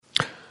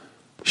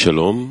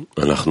Shalom,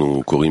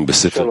 אנחנו קוראים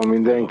בספר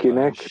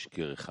Rabash,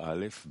 כרך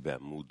א'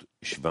 בעמוד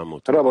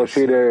 710. Rabash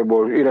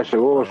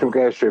írásról olvasunk,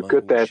 első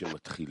kötet,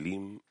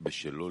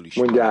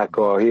 mondják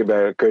a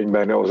Héber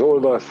könyvben az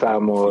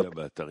oldalszámot,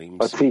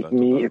 a cikk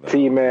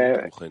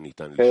címe,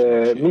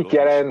 mit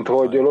jelent,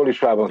 hogy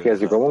Lishmában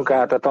kezdjük a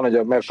munkát, tehát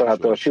tananyag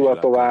megtalálható a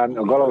sivatován,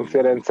 a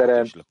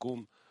galambfélrendszeren,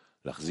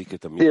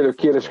 élő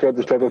kérdéseket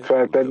is lehetett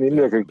feltenni,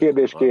 mindenki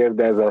kérdést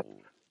kérdez, a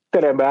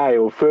terembe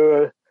álljon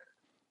föl,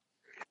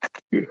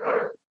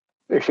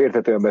 és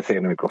érthetően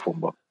beszélni a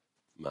mikrofonba.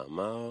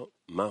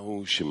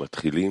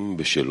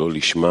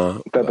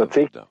 Tehát a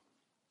cikk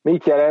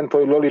mit jelent,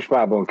 hogy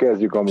Lishmában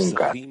kezdjük a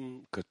munkát?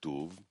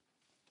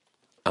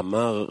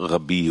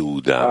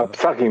 A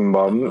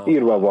Pszachimban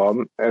írva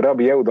van,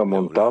 Rabbi Yehuda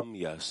mondta,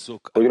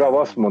 hogy Rav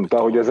azt mondta,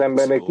 hogy az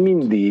embernek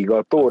mindig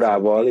a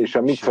Tórával és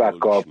a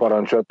micvákkal,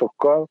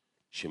 parancsolatokkal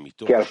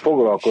kell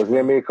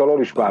foglalkoznia, még a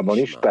Lishmában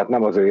is, tehát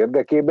nem az ő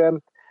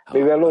érdekében,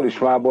 mivel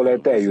Lishmából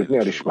lehet eljutni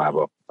a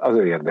Lishmába, az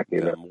ő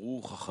érdekében.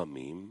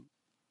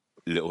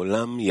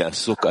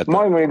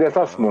 Maimonides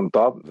azt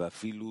mondta,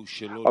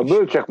 a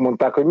bölcsek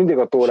mondták, hogy mindig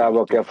a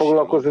Tórával kell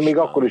foglalkozni, még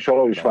akkor is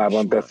a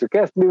Lishmában tesszük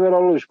ezt, mivel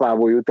a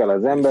Lishmából jut el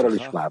az ember a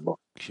Lishmába.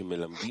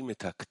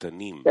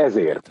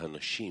 Ezért,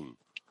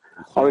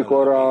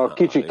 amikor a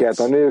kicsiket,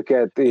 a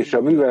nőket és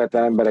a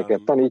műveletlen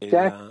embereket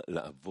tanítják,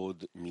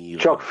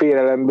 csak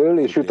félelemből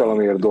és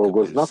jutalomért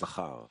dolgoznak,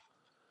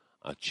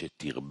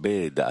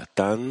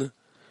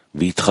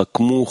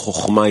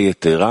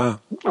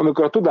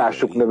 amikor a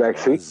tudásuk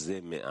növekszik,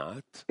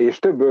 és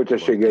több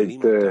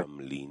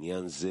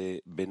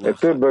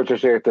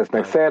bölcsességet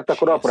tesznek szert,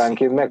 akkor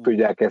apránként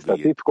megtudják ezt a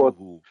titkot,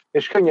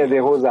 és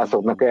könnyedén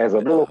hozzászoknak ehhez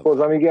a dologhoz,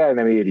 amíg el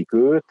nem érik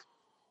őt,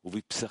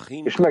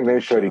 és meg nem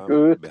ismerik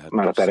őt,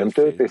 már a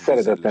Teremtőt, és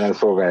szeretettelen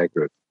szolgálják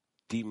őt.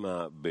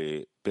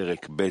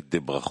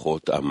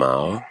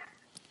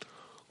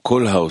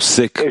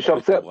 És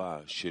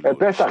a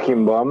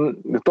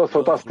Peszachimban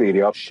Toszfot azt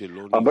írja,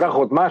 a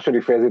Brachot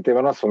második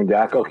fejezetében azt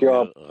mondják, aki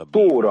a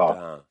Tóra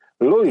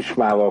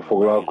Lishmával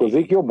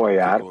foglalkozik, jobban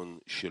jár,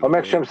 ha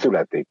meg sem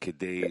születik.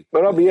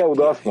 Rabbi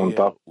Yehuda azt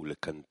mondta,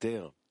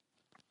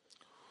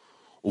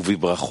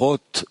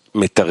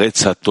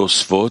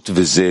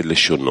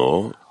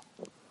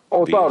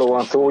 ott arról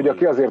van szó, hogy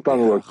aki azért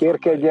tanul, hogy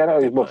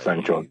kérkedjen, és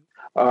bosszantson.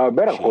 A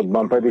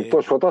Berachotban pedig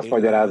Toszfot azt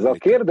magyarázza,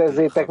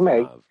 kérdezzétek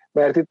meg,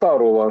 mert itt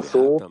arról van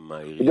szó,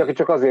 hogy aki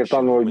csak azért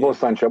tanul, hogy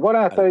bosszantsa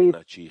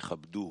barátait,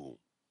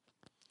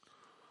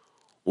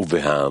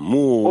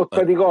 ott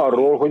pedig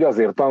arról, hogy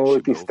azért tanul,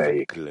 hogy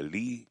tiszteljék. A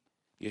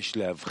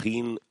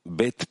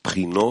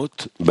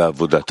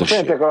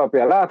fejezetek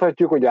alapján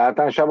láthatjuk, hogy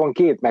általánosában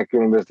két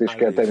megkülönböztetést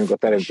kell tennünk a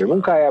teremtő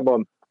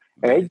munkájában.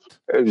 Egy,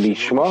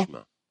 Lishma,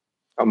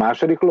 a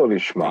második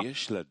Lishma.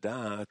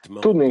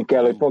 Tudnunk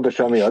kell, hogy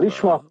pontosan mi a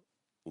Lishma,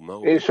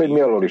 és hogy mi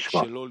a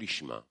Lishma.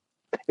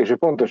 És hogy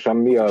pontosan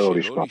mi a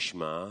Lishma.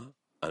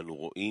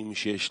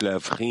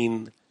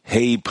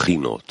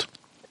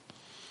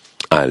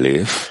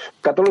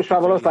 Tehát a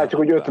Lishmával azt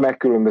látjuk, hogy 5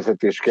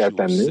 megkülönböztetést kell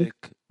tennünk.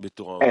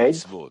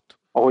 Egy,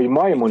 ahogy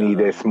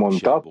Maimonides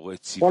mondta,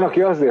 van,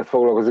 aki azért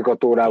foglalkozik a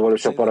Tórával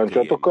és a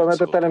parancsolatokkal,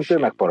 mert a Teremtő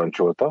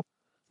megparancsolta,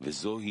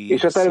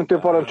 és a Teremtő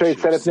parancsait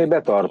szeretné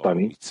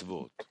betartani,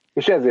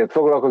 és ezért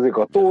foglalkozik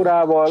a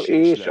Tórával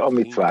és a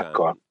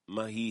micvákkal.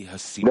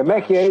 De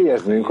meg kell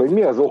jegyeznünk, hogy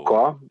mi az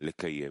oka,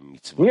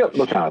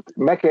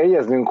 meg kell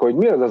jegyeznünk, hogy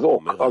mi az az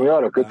ok, ami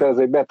arra kötelező,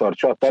 hogy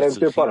betartsa a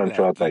Teremtő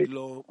parancsolatait.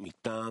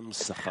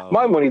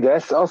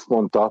 Maimonides azt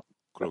mondta,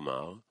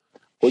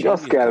 hogy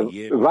azt kell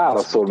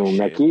válaszolnunk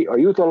neki a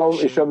jutalom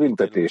és a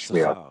büntetés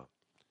miatt.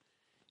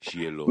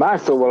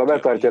 Más szóval, ha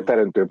betartja a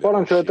Teremtő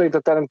parancsolatait, a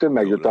Teremtő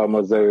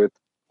megjutalmazza őt.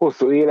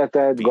 Hosszú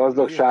életet,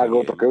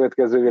 gazdagságot, a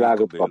következő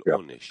világot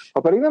kapja. Ha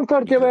pedig nem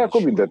tartja be,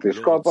 akkor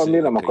büntetést kap, ami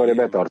nem akarja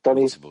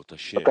betartani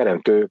a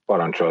Teremtő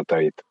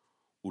parancsolatait.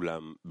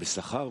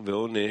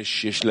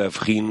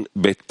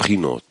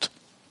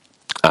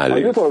 A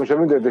jutalom és a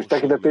büntetés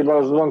tekintetében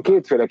azonban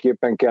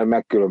kétféleképpen kell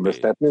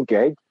megkülönböztetnünk.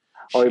 Egy,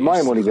 ahogy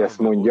Maimonides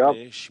mondja,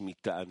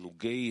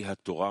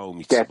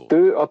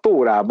 2, a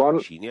Tórában,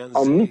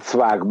 a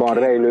micvákban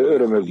rejlő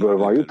örömökből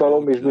van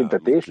jutalom és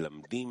büntetés.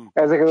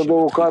 Ezeket a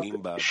dolgokat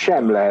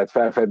sem lehet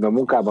felfedni a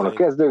munkában a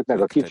kezdőknek,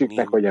 a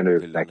kicsiknek vagy a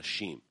nőknek.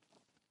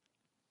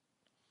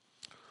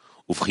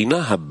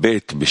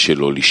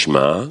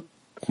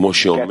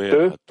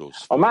 2,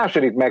 a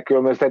második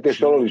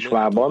megkülönböztetés a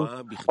Lishmában,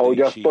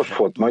 ahogy azt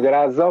Toszfot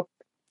magyarázza,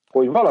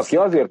 hogy valaki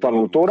azért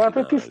tanul Tórát,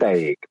 hogy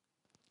tiszteljék.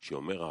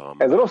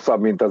 Ez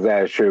rosszabb, mint az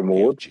első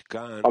mód,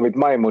 amit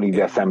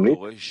Maimonides említ,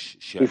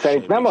 hiszen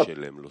itt nem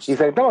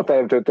a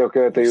Teremtőtől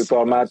követi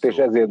jutalmát, és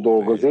ezért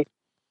dolgozik,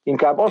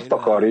 inkább azt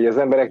akarja, hogy az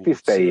emberek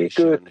tiszteljék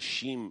őt,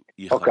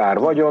 akár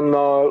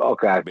vagyonnal,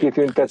 akár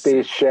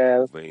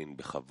kitüntetéssel,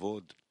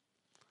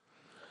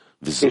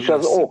 és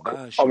az ok,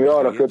 ami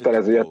arra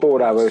kötelező, hogy a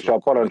Tórával és a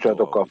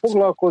parancsolatokkal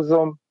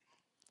foglalkozzon,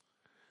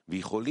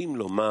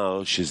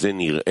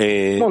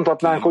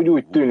 Mondhatnánk, hogy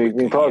úgy tűnik,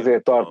 mintha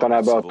azért tartaná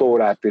be a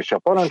Tórát és a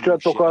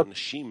parancsolatokat,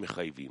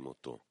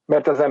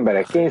 mert az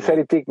emberek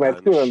kényszerítik,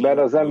 mert különben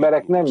az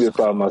emberek nem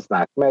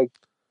jutalmaznák meg,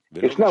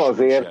 és nem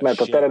azért, mert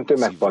a Teremtő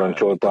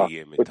megparancsolta,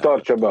 hogy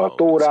tartsa be a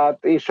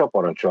Tórát és a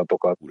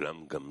parancsolatokat.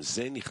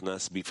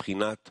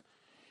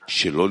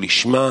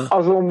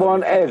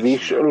 Azonban ez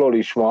is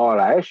Lishma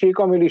alá esik,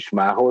 ami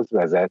Lishmához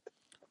vezet.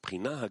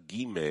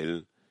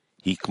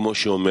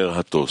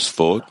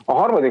 A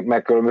harmadik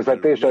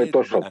megkülönböztetés, ahogy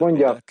Tosfot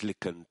mondja,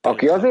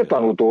 aki azért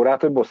tanul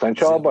Tórát, hogy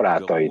bosszantsa a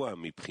barátait.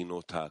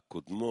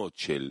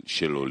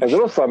 Ez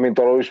rosszabb, mint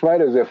a Lishma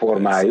előző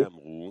formái.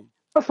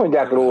 Azt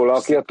mondják róla,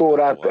 aki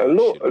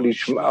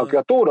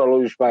a Tóra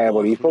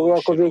Lishmájával így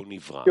foglalkozik,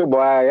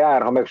 jobban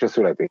jár, ha meg se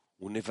születik.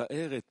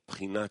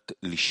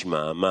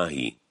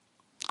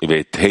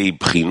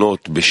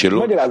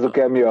 Magyarázzuk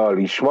el, mi a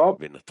Lishma,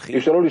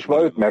 és a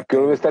Lishma 5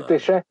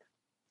 megkülönböztetése,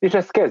 és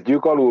ezt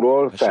kezdjük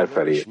alulról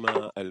felfelé.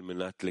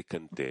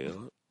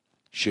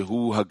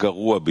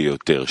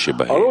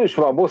 A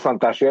Lishma a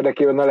bosszantás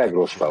érdekében a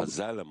legrosszabb.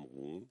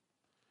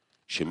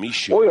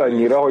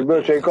 Olyannyira, hogy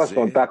bölcseik azt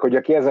mondták, hogy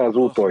aki ezen az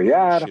úton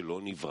jár,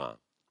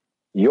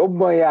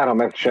 jobban jár, ha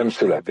meg sem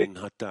születik.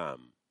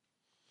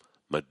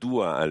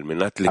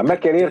 Hát meg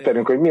kell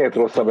értenünk, hogy miért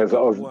rosszabb ez.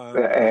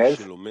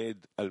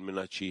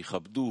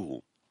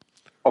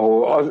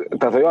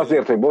 Tehát, hogy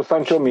azért, hogy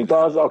bosszantson, mint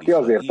az, aki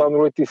azért tanul,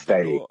 hogy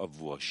tiszteljék.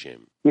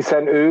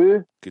 Hiszen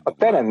ő a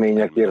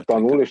teremtményekért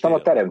tanul, és nem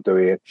a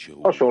teremtőért.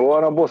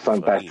 Hasonlóan a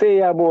bosszantás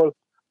céljából,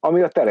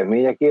 ami a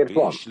teremtményekért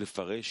van.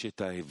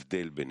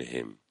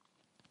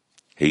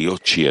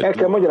 El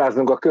kell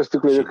magyaráznunk a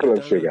köztük lévő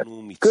különbséget.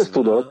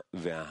 Köztudott,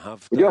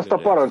 hogy azt a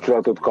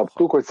parancsolatot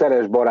kaptuk, hogy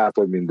szeress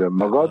barátod, mint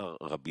önmagad.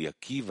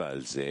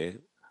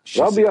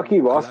 Rabbi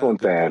Akiva azt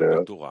mondta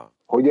erről,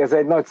 hogy ez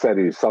egy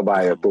nagyszerű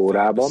szabály a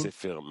Tórában.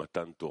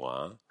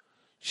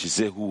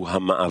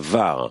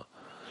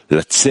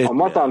 A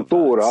Matan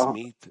Tóra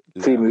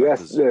című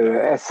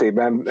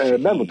eszében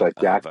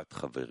bemutatják,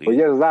 hogy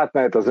ez az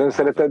átmenet az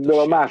önszeretetből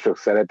a mások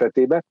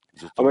szeretetébe,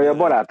 amely a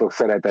barátok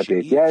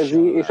szeretetét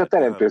jelzi, és a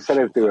teremtő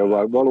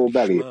szeretével való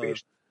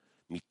belépést.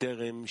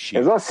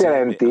 Ez azt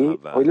jelenti,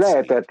 hogy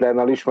lehetetlen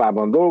a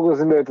Lishmában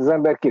dolgozni, mert az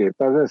ember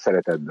kilépne az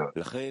önszeretetből.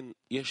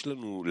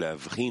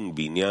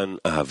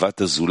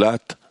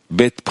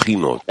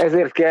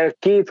 Ezért kell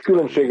két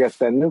különbséget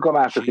tennünk a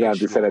mások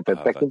iránti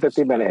szeretet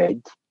tekintetében.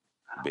 Egy,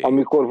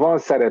 amikor van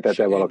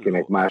szeretete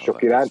valakinek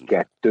mások iránt.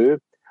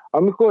 Kettő,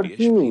 amikor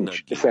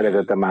nincs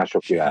szeretete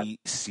mások iránt.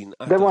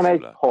 De van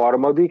egy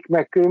harmadik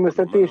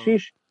megkülönböztetés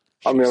is,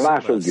 ami a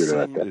mások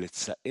gyűlölete.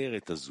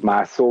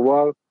 Más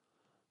szóval,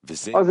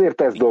 azért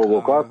tesz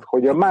dolgokat,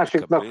 hogy a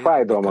másiknak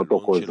fájdalmat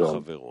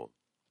okozzon.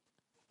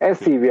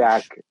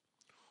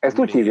 Ezt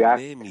úgy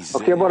hívják,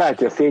 aki a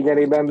barátja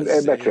szégyenében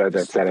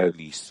becsületet szerez.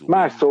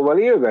 Más szóval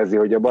élvezi,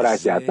 hogy a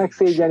barátját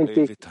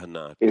megszégyenítik,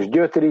 és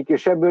gyötrik,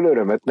 és ebből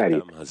örömet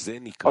merít.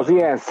 Az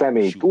ilyen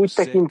személyt úgy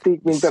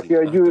tekintik, mint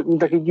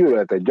aki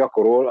gyűlöletet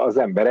gyakorol az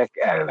emberek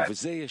ellen.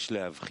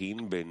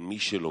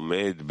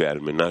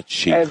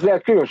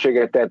 Ezzel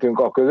különbséget tehetünk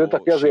a között,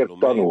 aki azért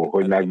tanul,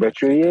 hogy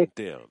megbecsüljék,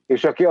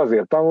 és aki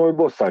azért tanul, hogy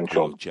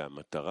bosszantson.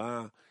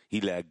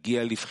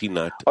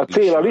 A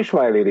cél a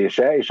Lishma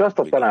elérése, és azt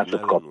a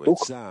tanácsot kaptuk,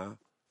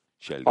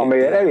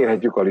 amelyen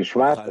elérhetjük a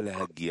Lishmát,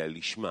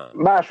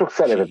 mások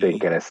szeretetén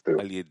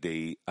keresztül.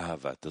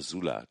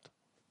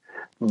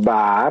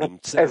 Bár,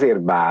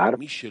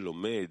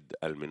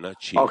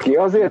 aki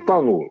azért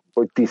tanul,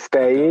 hogy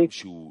tiszteljék,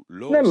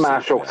 nem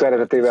mások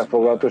szeretetével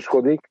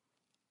foglalatoskodik,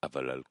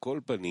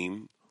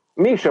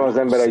 mégsem az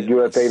emberek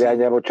gyűlölete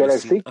irányába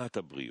cselekszik,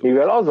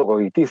 mivel azok,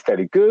 akik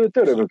tisztelik őt,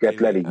 örömüket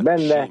lelik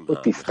benne, hogy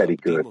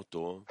tisztelik őt.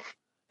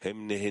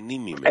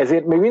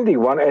 Ezért még mindig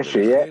van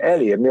esélye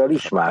elérni a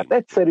Lishmát,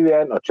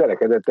 egyszerűen a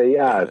cselekedetei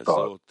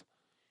által.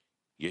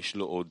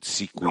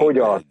 Hogy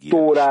a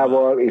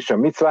Tórával és a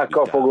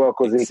micvákkal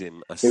foglalkozik,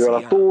 mivel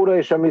a Tóra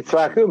és a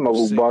micvák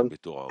önmagukban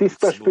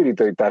tiszta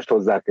spiritualitást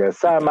hozzák el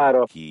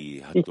számára,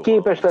 így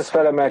képes lesz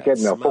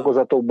felemelkedni a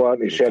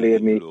fokozatokban és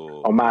elérni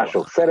a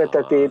mások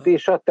szeretetét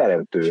és a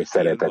teremtő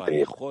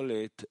szeretetét.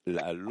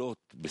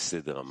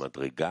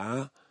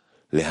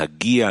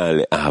 להגיע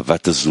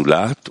לאהבת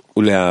הזולת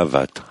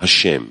ולאהבת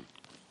השם.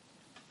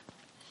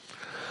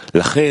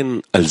 לכן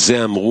על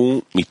זה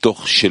אמרו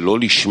מתוך שלא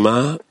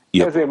לשמה.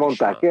 Ezért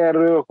mondták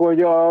erről,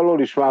 hogy a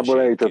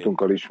Lishmából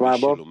eljutottunk a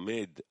Lishmába,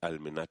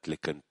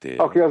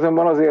 aki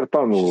azonban azért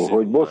tanul,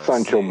 hogy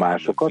bosszantson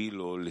másokat,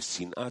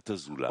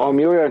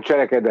 ami olyan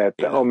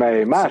cselekedet,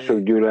 amely mások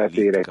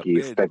gyűlöletére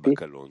készteti,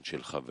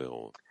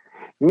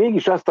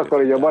 mégis azt akar,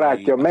 hogy a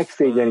barátja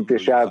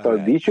megszégyenítése által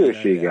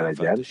dicsősége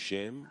legyen,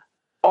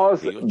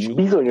 az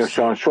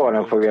bizonyosan soha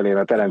nem fog elérni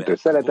a teremtő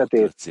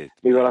szeretetét,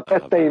 mivel a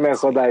tettei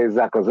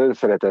megakadályozzák az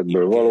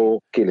önszeretetből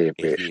való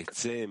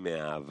kilépést.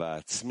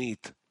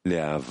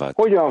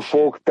 Hogyan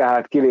fog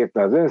tehát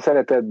kilépni az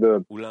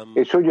önszeretetből,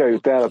 és hogyan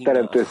jut el a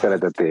teremtő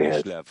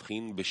szeretetéhez?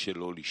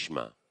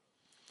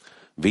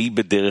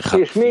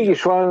 És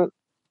mégis van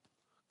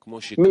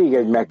Még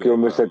egy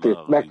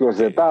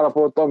megkülönböztetett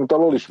állapot, amit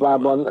a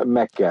Lishmában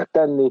meg kell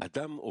tenni,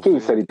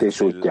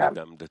 kényszerítés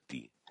útján.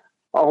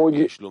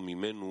 Ahogy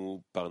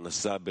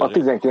a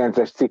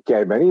 19-es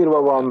cikkelyben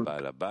írva van,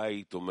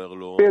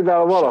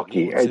 például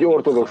valaki egy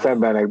ortodox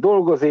embernek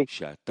dolgozik,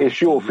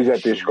 és jó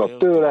fizetést kap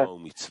tőle,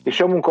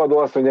 és a munkadó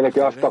azt mondja neki,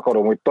 azt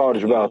akarom, hogy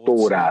tartsd be a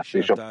tórát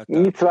és a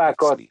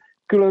micvákat,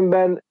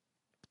 különben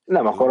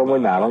nem akarom,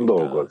 hogy nálam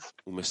dolgozz.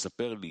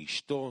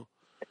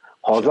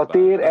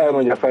 Hazatér,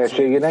 elmondja a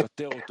feleségének,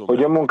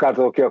 hogy a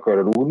munkától ki akar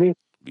rúgni,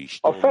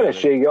 a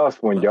felesége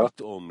azt mondja,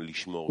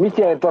 mit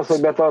jelent az,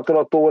 hogy betartod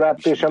a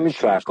tórát és a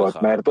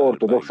micvákat, mert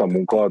ortodox a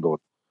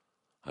munkaadót.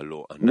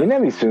 Mi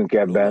nem hiszünk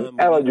ebben,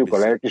 eladjuk a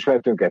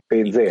lelkiismeretünket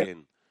pénzért.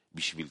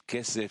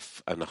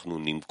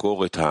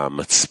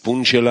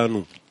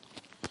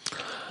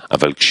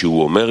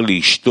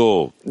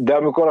 De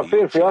amikor a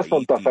férfi azt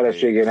mondta a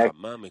feleségének,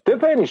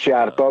 több helyen is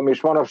jártam,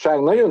 és manapság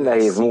nagyon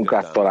nehéz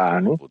munkát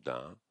találni,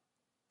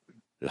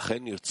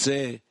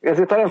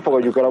 ezért ha nem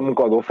fogadjuk el a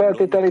munkadó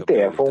feltételét,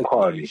 éhen fogunk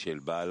halni.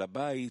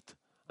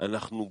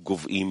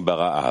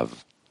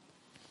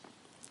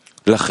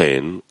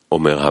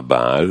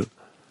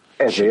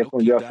 Ezért,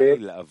 mondja a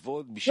férj,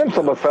 nem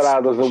szabad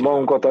feláldoznunk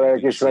magunkat a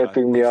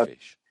lelkiismeretünk miatt,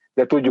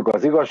 de tudjuk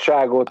az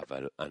igazságot,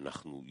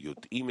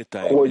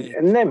 hogy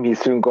nem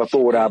hiszünk a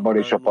Tórában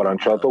és a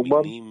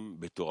parancsolatokban.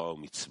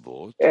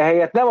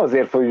 Ehelyett nem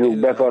azért fogjuk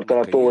betartani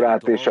a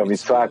Tórát és a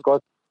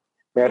micvákat,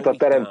 mert a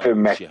Teremtő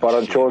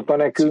megparancsolta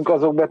nekünk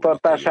azok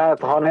betartását,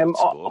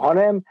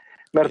 hanem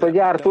mert a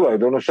gyár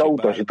tulajdonosa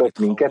utasított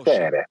minket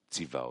erre.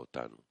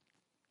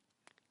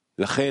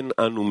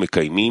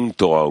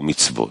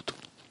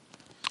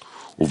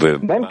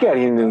 Nem kell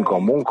hinnünk a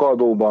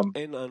munkaadóban,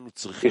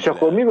 és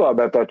akkor mivel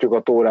betartjuk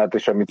a Tórát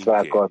és a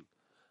micvákat?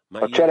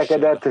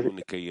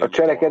 A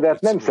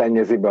cselekedet nem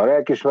szennyezi be a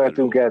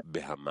lelkiismeretünket,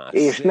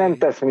 és nem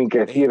tesz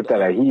minket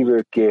hirtelen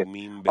hívőkké,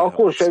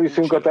 akkor se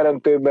viszünk a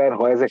Teremtőben,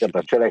 ha ezeket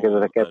a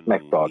cselekedeteket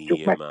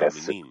megtartjuk,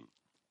 megtesszük.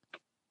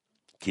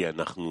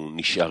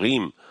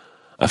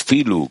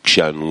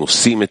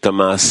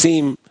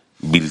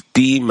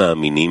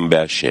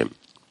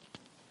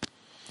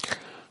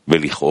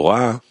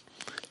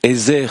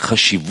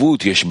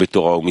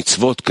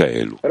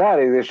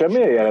 Ránézésre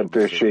milyen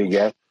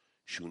jelentősége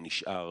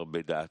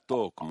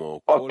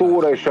a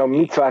Tóra és a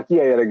micvák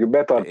ilyen jellegű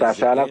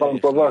betartásának,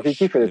 amikor valaki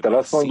kifejezetten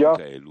azt mondja,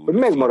 hogy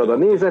megmarad a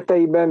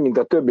nézeteiben, mint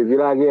a többi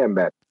világi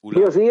ember.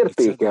 Mi az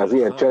értéke az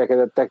ilyen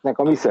cselekedeteknek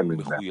a mi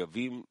szemünkben?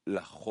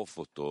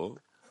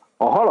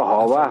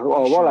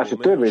 A vallási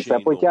törvény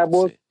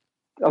szempontjából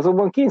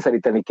azonban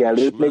kényszeríteni kell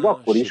őt, még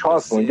akkor is, ha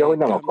azt mondja, hogy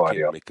nem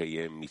akarja.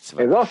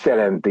 Ez azt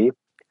jelenti,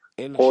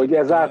 hogy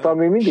ezáltal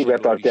még mindig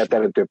betartja a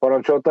Teremtő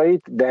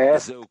parancsolatait, de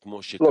ezt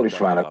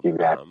Lishmának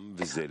hívják.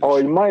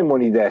 Ahogy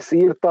Maimonides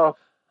írta,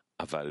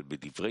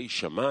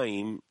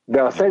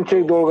 de a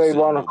szentség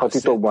dolgaiban, ha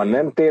titokban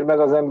nem tér meg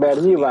az ember,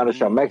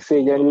 nyilvánosan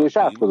megszégyenül és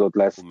átkozott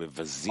lesz,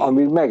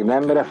 amíg meg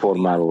nem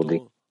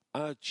reformálódik.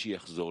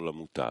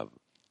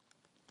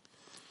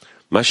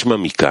 משמע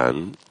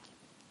מכאן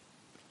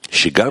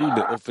שגם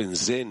באופן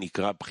זה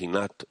נקרא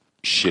בחינת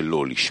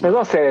שלא לשמה. Ez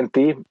azt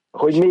jelenti,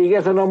 hogy még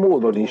ezen a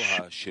módon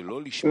is,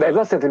 de ez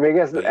azt jelenti, hogy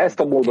még ezt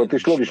a módot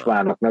is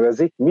Lishmának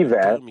nevezik,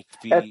 mivel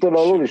ettől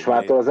a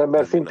Lishmától az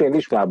ember szintén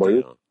Lishmába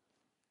jut,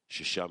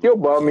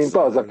 jobban, mint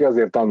az, aki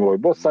azért tanul, hogy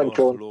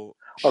bosszantson,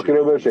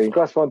 akiről bölcseink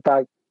azt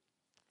mondták,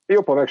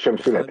 jobb, ha meg sem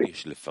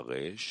születik.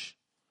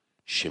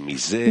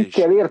 Így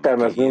kell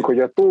értelmeznünk, hogy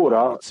a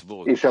Tóra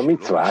és a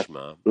micvák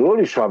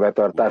Lishma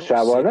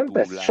betartásával nem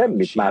tesz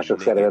semmit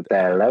mások szeretete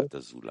ellen,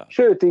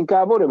 sőt,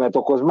 inkább örömet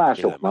okoz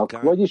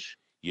másoknak, vagyis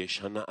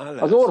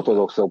az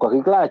ortodoxok,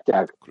 akik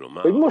látják,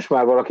 hogy most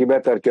már valaki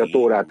betartja a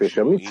Tórát és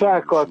a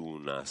micvákat,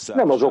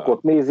 nem az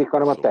okot nézik,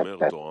 hanem a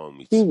tettet.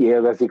 Így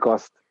élvezik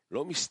azt.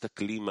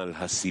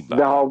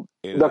 De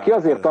aki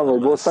azért tanul,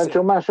 hogy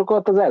bosszantson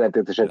másokat, az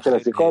ellentétesen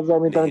cselekszik azzal,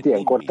 mint amit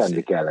ilyenkor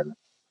tenni kellene.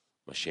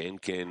 מה שאין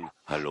כן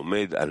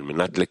הלומד על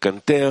מנת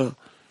לקנטר,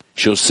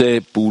 שעושה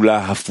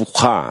פעולה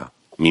הפוכה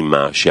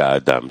ממה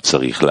שהאדם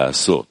צריך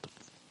לעשות.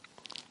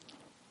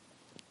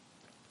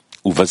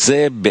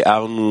 ובזה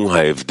ביארנו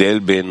ההבדל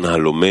בין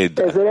הלומד,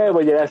 ezzel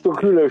elmagyaráztunk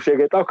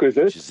különbséget a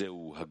között,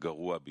 שזהו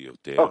הגרוע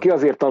ביותר, aki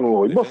azért tanul,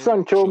 hogy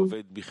bosszantson,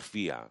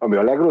 ami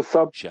a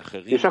legrosszabb,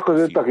 és a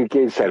között, aki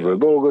kényszerből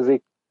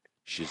dolgozik,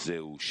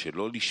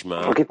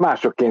 akit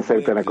mások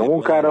kényszerítenek a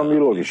munkára,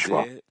 ami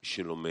Lishma,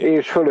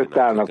 és fölött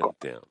állnak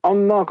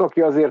annak,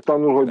 aki azért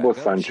tanul, hogy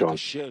bosszantson.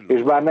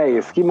 És bár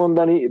nehéz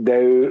kimondani, de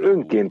ő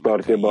önként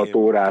tartja be a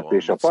Tórát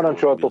és a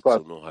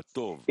parancsolatokat,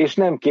 és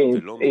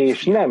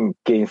nem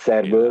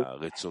kényszerből,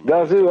 de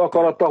az ő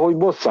akarata, hogy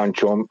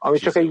bosszantson, ami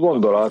csak egy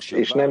gondolat,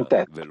 és nem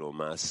tett.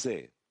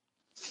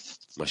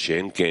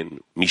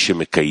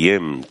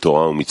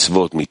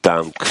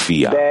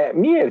 De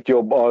miért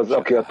jobb az,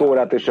 aki a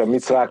Tórát és a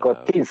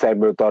micvákat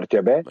kényszerből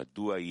tartja be,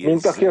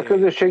 mint aki a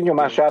közösség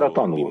nyomására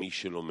tanul?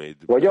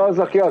 Vagy az,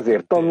 aki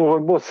azért tanul,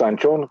 hogy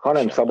bosszantson, ha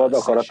nem szabad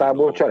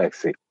akaratából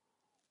cselekszik?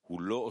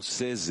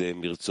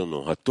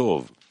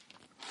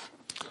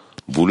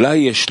 ואולי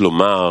יש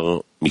לומר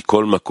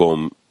מכל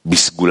מקום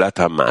בסגולת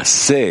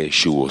המעשה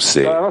שהוא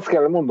עושה. Talán azt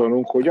kell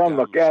mondanunk, hogy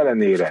annak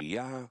ellenére,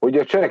 hogy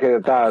a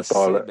cselekedet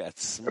által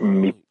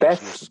mit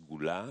tesz,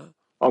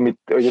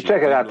 hogy a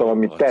cselekedet által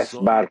amit tesz,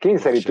 bár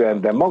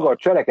kényszerítően, de maga a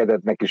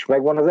cselekedetnek is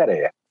megvan az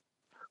ereje.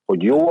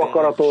 Hogy jó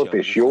akaratot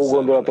és jó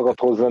gondolatokat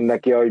hozzon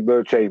neki, ahogy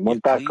bölcseik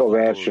mondták a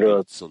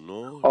versről,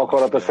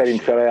 akarata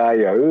szerint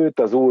felajánlja őt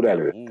az Úr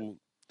előtt.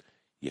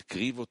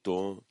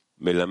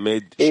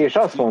 És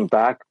azt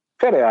mondták,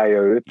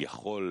 felajánlja őt,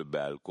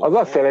 az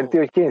azt jelenti,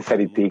 hogy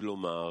kényszerítik,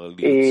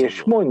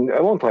 és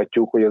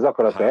mondhatjuk, hogy az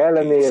akarata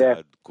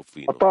ellenére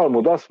a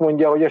Talmud azt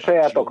mondja, hogy a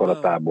saját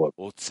akaratából.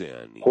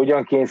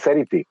 Hogyan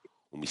kényszerítik?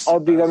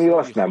 Addig, amíg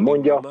azt nem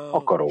mondja,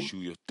 akarom.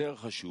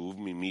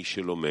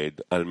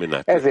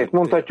 Ezért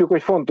mondhatjuk,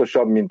 hogy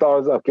fontosabb, mint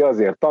az, aki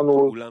azért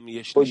tanul,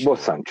 hogy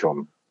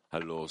bosszantson.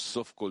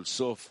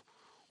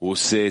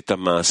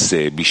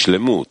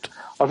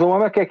 Azonban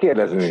meg kell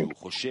kérdeznünk,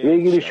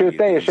 végül is ő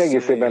teljes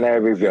egészében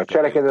elvégzi a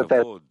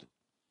cselekedetet,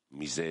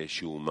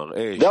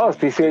 de azt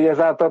hiszi, hogy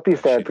ezáltal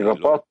tiszteletet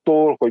kap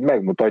attól, hogy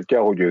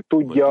megmutatja, hogy ő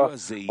tudja,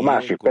 a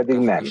másik pedig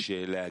nem.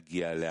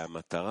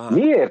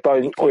 Miért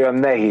olyan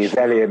nehéz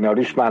elérni a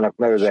Lishmának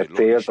nevezett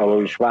célt a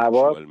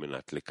Lishmával,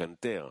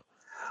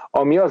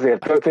 ami azért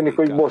történik,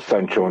 hogy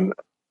bosszantson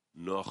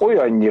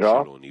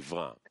olyannyira,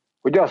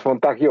 hogy azt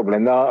mondták, jobb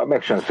lenne, ha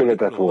meg sem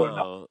született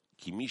volna.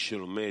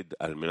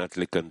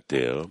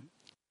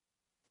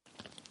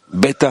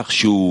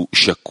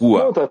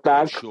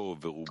 Mondhatnánk,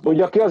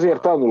 hogy aki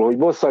azért tanul, hogy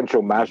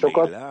bosszantson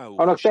másokat,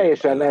 annak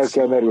teljesen el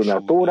kell merülni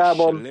a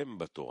Tórában,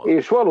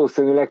 és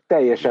valószínűleg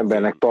teljes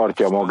embernek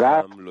tartja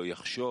magát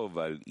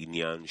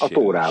a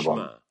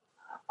Tórában.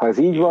 Ha ez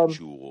így van,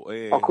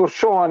 akkor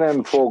soha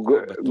nem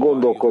fog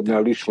gondolkodni a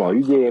Lishma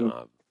ügyén,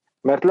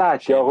 mert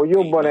látja, hogy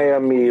jobban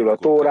elmélyül a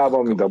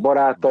Tórában, mint a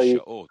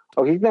barátai,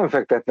 akik nem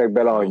fektetnek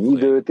bele annyi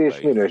időt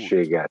és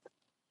minőséget.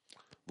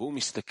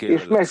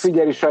 És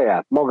megfigyeli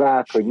saját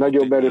magát, hogy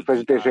nagyobb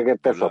erőfeszítéseket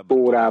tesz a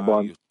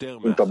Tórában,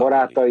 mint a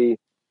barátai,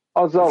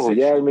 azzal, hogy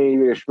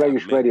elmélyül és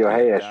megismeri a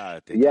helyes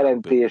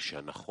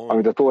jelentést,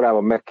 amit a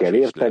Tórában meg kell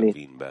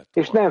érteni,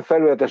 és nem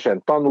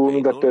felületesen tanul,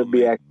 mint a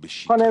többiek,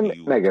 hanem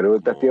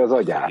megerőlteti az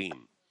agyát.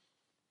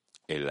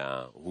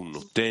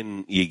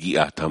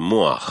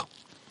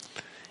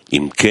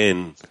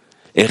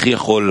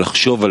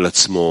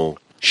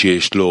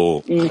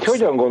 Így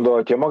hogyan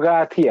gondolhatja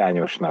magát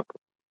hiányosnak?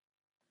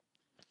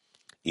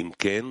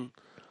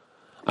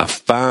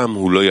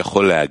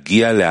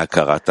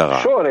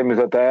 Soha nem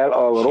jutott el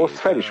a rossz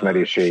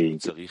felismeréséig.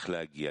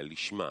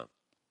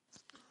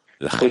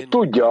 Hogy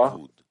tudja,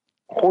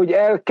 hogy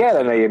el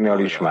kellene érni a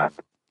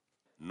Lishmát.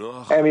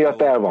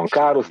 Emiatt el van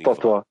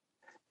károsztatva,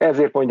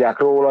 ezért mondják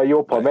róla,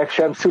 jobb, ha meg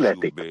sem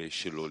születik.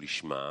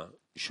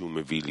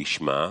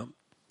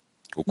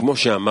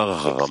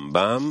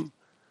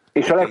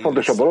 És a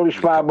legfontosabb a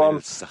Lishmában,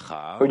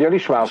 hogy a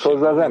Lishmához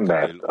hozza az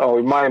embert,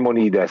 ahogy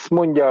Maimonides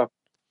mondja,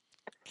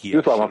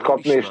 jutalmat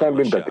kapni és nem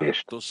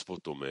büntetést.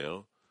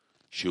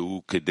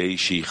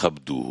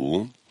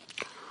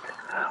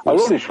 A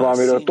Lishma,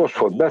 amiről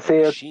Tosfot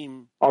beszélt,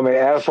 amely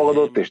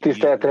elfogadott és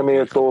tiszteletre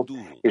méltó,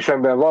 és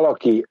amiben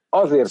valaki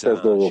azért tesz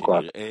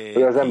dolgokat,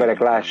 hogy az emberek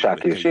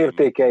lássák és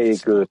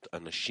értékeljék őt,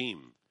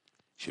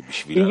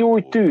 így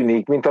úgy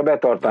tűnik, mintha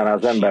betartaná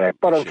az emberek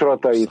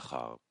parancsolatait,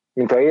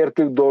 mintha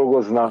értük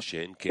dolgozna,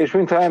 és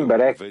mintha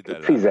emberek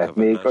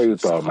fizetnék a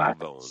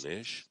jutalmát.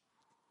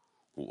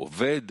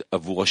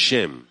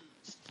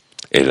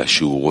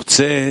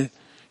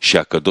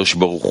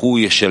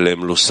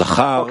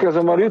 Aki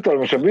azonban a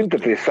jutalom és a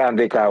büntetés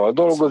szándékával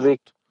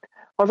dolgozik,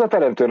 az a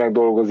teremtőnek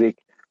dolgozik,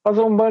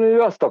 azonban ő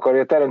azt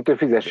akarja, a teremtő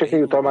fizessék a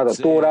jutalmát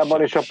a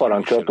Tórában és a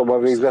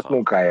parancsolatokban végzett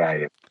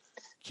munkájáért.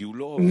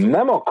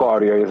 Nem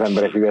akarja, hogy az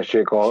emberek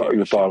fizessék a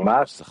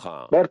jutalmát,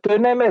 mert ő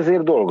nem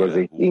ezért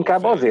dolgozik,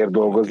 inkább azért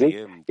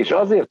dolgozik, és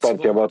azért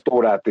tartja be a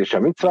Tórát és a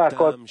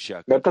micvákat,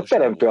 mert a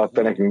teremtő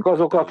adta nekünk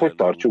azokat, hogy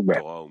tartsuk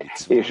be.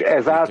 És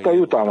ezáltal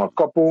jutalmat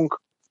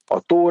kapunk a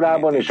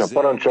Tórában és a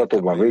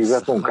parancsolatokban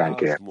végzett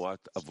munkánkért.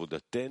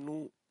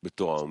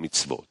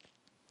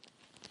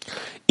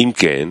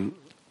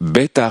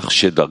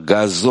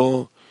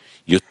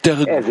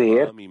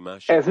 Ezért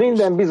ez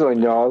minden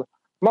bizonnyal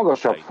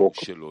magasabb fok,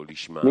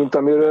 mint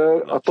amiről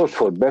a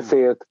Tosfot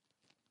beszélt,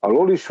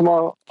 a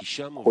Lishma,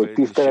 hogy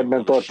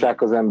tiszteletben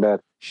tartsák az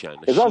embert.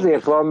 Ez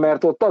azért van,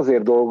 mert ott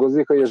azért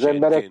dolgozik, hogy az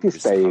emberek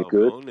tiszteljék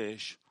őt,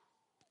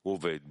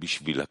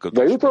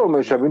 de a jutalom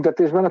és a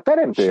büntetésben a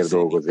teremtőért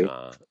dolgozik,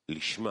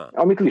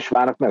 amit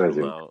Lishmának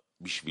nevezünk.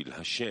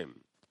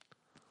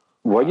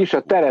 Vagyis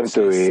a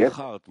teremtőért,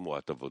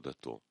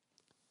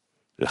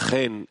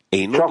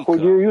 csak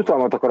hogy ő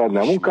jutalmat akar adni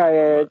a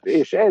munkájáért,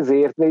 és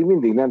ezért még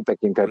mindig nem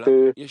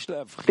tekinthető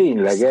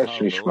tényleges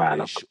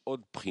Lishmának.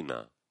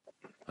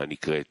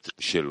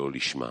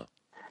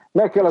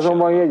 Meg kell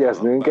azonban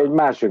jegyeznünk egy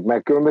másik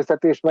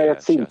megkülönböztetést,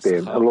 melyet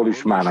szintén a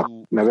Lishmának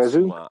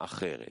nevezünk.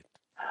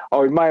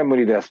 Ahogy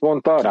Maimonides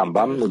mondta,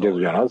 Rambam, ugye ez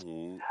ugyanaz,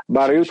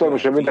 bár a jutalom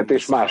és a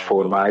büntetés más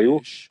formájú,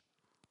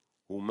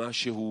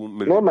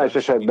 Normális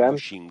esetben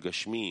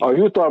a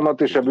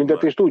jutalmat és a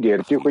büntetést úgy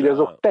értjük, hogy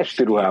azok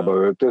testi ruhába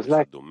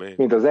öltöznek,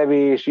 mint az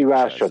evés,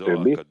 ivás,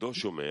 stb.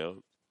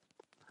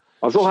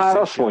 A Zohár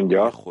azt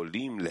mondja,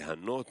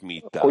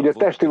 hogy a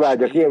testi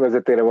vágyak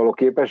élvezetére való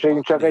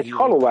képességünk csak egy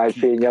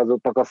halovány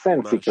azoknak a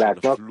szent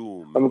szikláknak,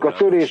 amik a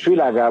törés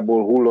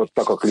világából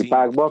hullottak a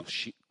klipákba,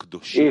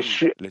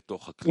 és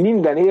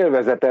minden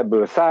élvezet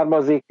ebből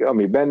származik,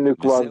 ami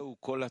bennük van,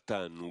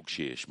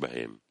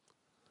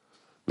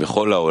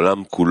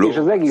 és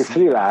az egész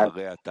világ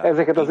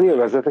ezeket az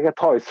élvezeteket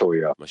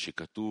hajszolja.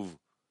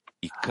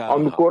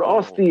 Amikor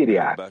azt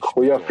írják,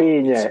 hogy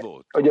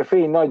a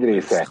fény nagy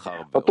része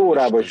a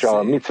Tórába és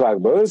a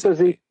micvákba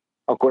öltözik,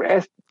 akkor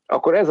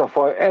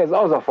ez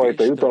az a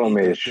fajta jutalom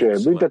és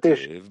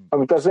büntetés,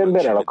 amit az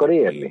ember el akar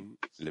érni.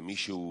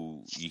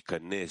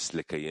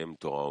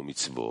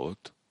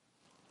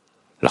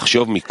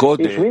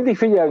 És mindig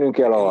figyelnünk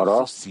kell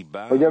arra,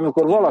 hogy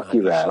amikor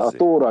valakivel a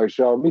Tóra és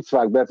a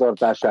micvák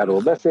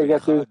betartásáról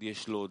beszélgetünk,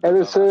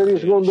 először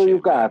is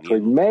gondoljuk át,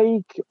 hogy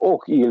melyik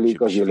ok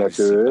illik az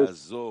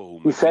illetőhöz,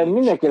 hiszen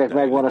mindenkinek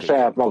megvan a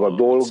saját maga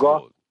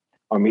dolga,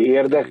 ami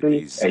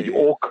érdekli, egy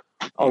ok,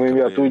 ami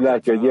miatt úgy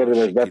látja, hogy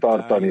érdemes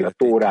betartani a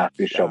Tórát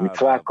és a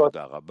micvákat,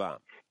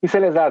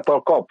 hiszen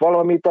ezáltal kap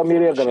valamit,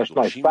 amire érdemes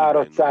nagy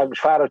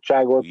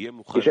fáradtságot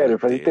és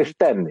erőfeszítést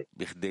tenni.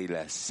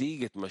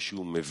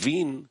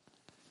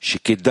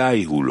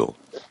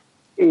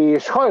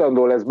 És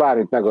hajlandó lesz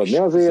bármit megadni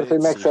azért,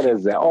 hogy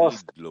megszerezze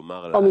azt,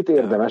 amit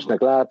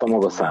érdemesnek lát a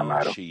maga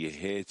számára.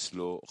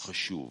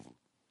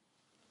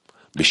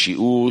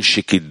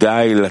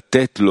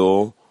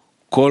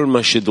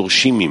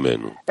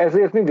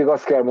 Ezért mindig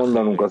azt kell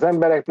mondanunk az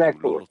embereknek,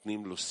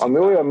 ami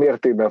olyan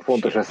mértékben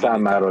fontos a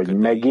számára, hogy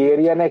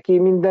megérje neki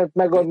mindent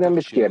megadni,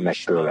 amit kérnek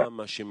tőle.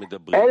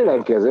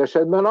 Ellenkező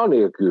esetben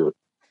anélkül,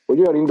 hogy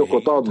olyan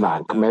indokot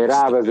adnánk, mely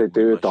rávezeti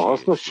őt a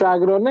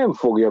hasznosságra, nem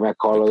fogja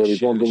meghallani,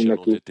 amit mondunk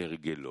neki.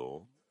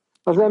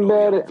 Az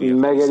ember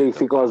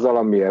megelégszik azzal,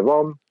 amilyen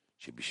van,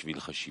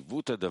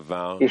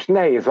 és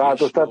nehéz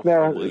változtatni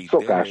a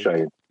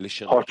szokásait,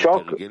 ha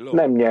csak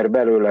nem nyer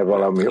belőle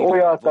valami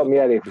olyat, ami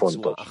elég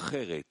fontos,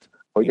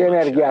 hogy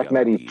energiát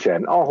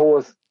merítsen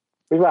ahhoz,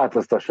 hogy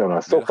változtasson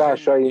a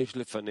szokásain,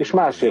 és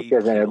másképp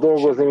kezdjen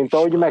dolgozni, mint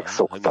ahogy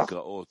megszokta.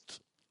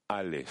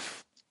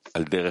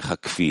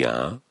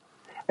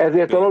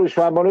 Ezért a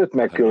Lishmában 5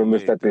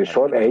 megkülönböztetés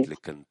van, 1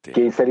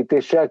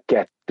 kényszerítéssel,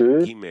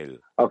 2,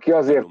 aki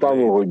azért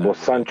tanul, hogy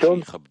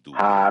bosszantson,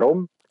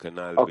 3,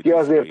 aki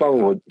azért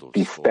tanul, hogy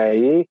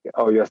tiszteljék,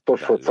 ahogy azt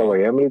Tosfot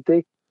szavai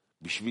említik,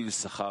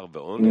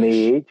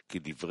 4,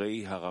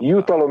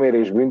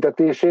 jutalomérés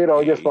büntetésére,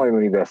 ahogy azt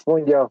Maimonides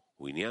mondja,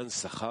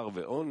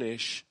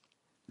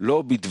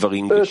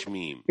 5,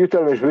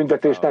 jutalom és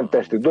büntetés nem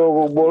testi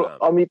dolgokból,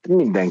 amit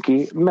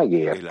mindenki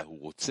megér.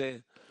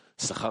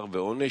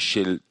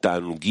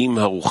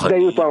 De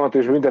jutalmat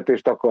és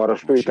büntetést akar a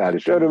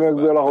spirituális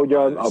örömökből,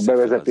 ahogyan a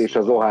bevezetés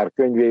a Zohár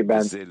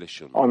könyvében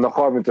annak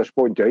 30-as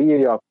pontja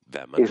írja,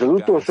 és az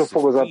utolsó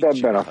fokozat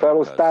ebben a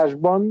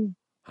felosztásban,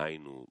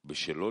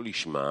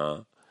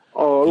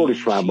 a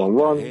Lishmában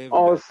van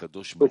az,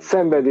 hogy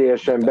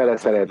szenvedélyesen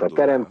beleszeret a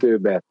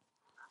teremtőbe,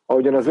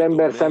 ahogyan az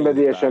ember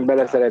szenvedélyesen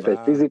beleszeret egy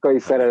fizikai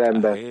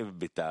szerelembe,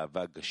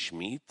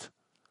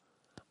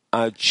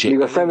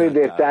 míg a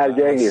szenvedély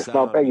tárgya egész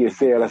nap,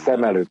 egész éjjel a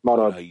szem előtt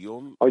marad,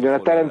 ahogyan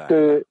a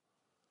teremtő,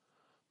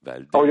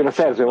 ahogyan a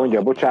szerző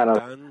mondja,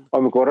 bocsánat,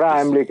 amikor rá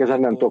emlékezem,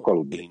 nem tudok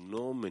aludni.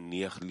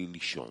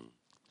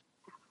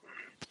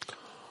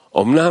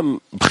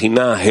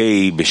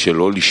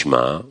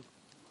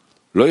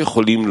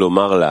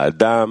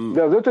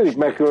 De az 5.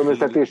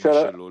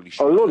 megkülönböztetéssel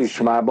a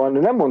Lishmában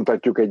nem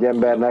mondhatjuk egy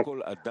embernek,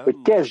 hogy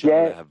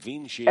kezdje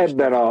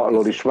ebben a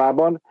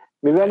Lishmában,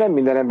 mivel nem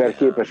minden ember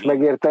képes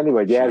megérteni,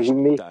 vagy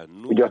elhinni,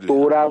 hogy a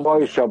Tórába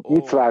és a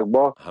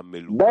micvákba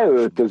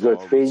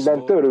beöltözött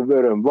fényben több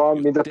öröm van,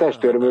 mint a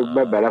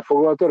testörömökbe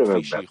belefoglalt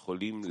örömökben.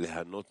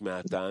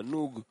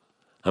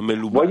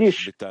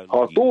 Vagyis, ha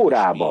a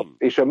Tórába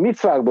és a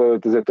micvákba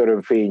öltözött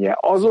örömfénye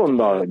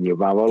azonnal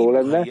nyilvánvaló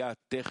lenne,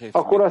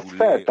 akkor azt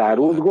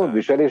feltárult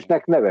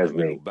gondviselésnek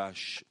neveznénk.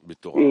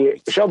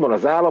 És abban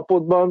az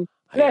állapotban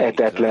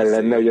lehetetlen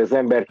lenne, hogy az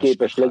ember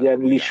képes legyen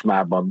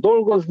Lishmában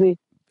dolgozni,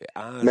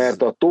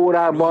 mert a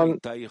Tórában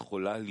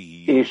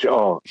és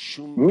a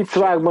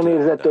micvákban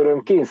érzett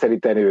öröm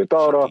kényszeríteni őt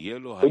arra,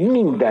 hogy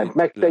mindent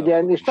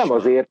megtegyen, és nem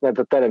azért, mert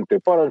a teremtő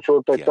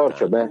parancsolta, hogy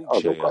tartsa be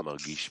azokat.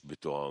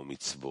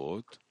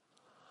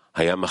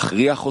 היה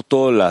מכריח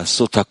אותו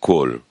לעשות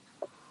הכל,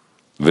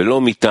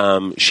 ולא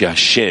מטעם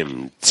שהשם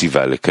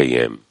ציווה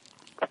לקיים.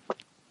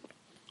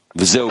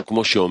 וזהו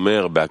כמו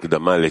שאומר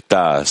בהקדמה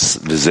לתעש,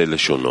 וזה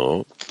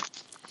לשונו,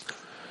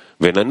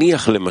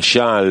 ונניח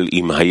למשל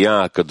אם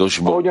היה הקדוש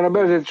ברוך הוא... Ahogyan a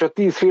bevezetés a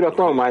 10 fira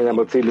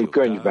tanulmányába című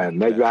könyvben,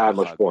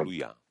 43-as pont.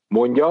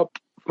 Mondja,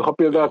 ha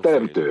például a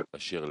teremtő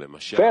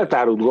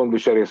feltárult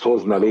gondviselést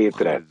hozna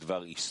létre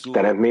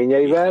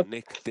teremtményeivel,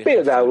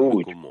 például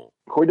úgy,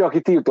 hogy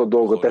aki tiltott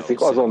dolgot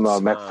teszik, azonnal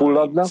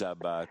megfulladna,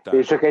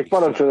 és csak egy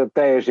parancsolatot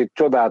teljesít,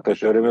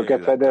 csodálatos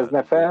örömöket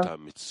fedezne fel,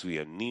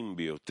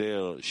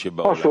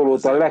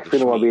 hasonlót a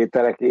legfinomabb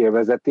ételek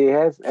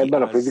élvezetéhez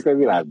ebben a fizikai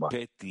világban.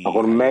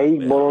 Akkor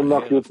melyik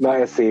bolondnak jutna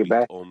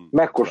eszébe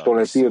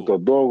megkóstolni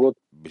tiltott dolgot,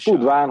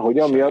 tudván, hogy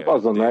amiatt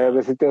azonnal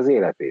elveszíti az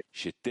életét?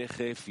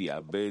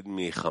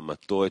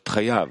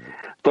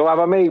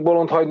 Továbbá melyik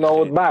bolond hagyna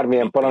ott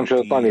bármilyen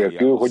parancsolatot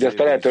anélkül, hogy azt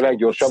a lehető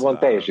leggyorsabban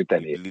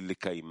teljesítené?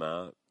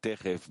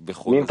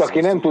 Mint aki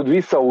nem tud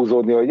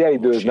visszahúzódni, hogy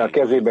elidőzne a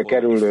kezébe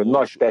kerülő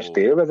nagy testi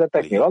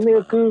élvezeteknél,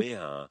 anélkül,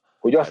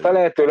 hogy azt a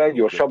lehető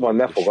leggyorsabban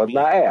ne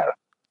fogadná el.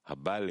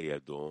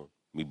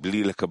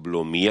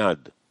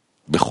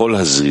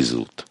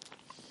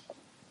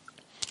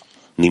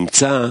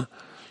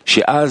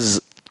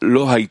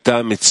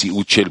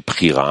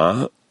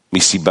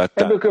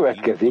 Ebből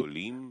következik,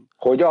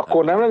 hogy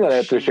akkor nem lenne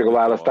lehetőség a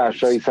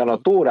választásra, hiszen a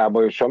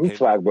Tórába és a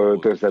micvákba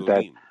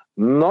öltöztetett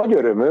nagy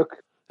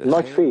örömök,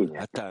 nagy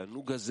fények.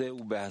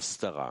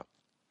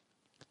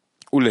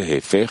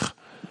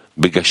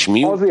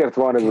 Azért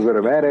van ez az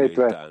öröm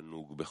elrejtve,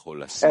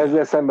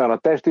 ezzel szemben a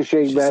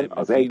testiségben,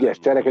 az egyes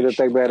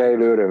cselekedetekben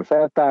rejlő öröm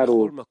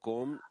feltárul,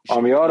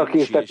 ami arra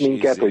késztet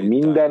minket, hogy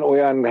minden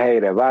olyan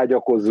helyre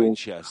vágyakozzunk,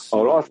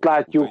 ahol azt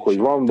látjuk, hogy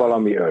van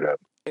valami öröm.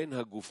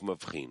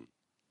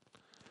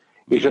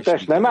 És a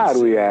test nem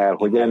árulja el,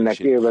 hogy ennek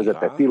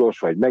élvezete tilos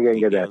vagy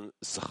megengedett.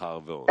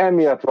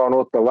 Emiatt van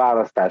ott a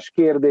választás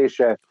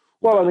kérdése,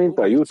 valamint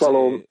a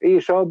jutalom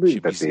és a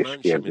büntetés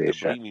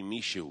kérdése.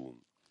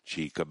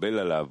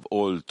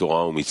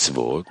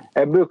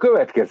 Ebből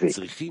következik,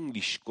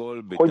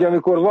 hogy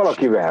amikor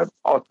valakivel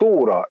a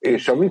tóra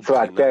és a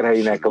micvák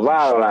terheinek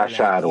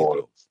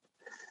vállalásáról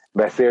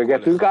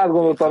beszélgetünk,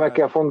 átgondoltan meg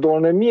kell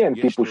fontolni, hogy milyen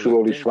típusú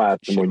lolismát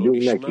mondjuk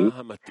neki,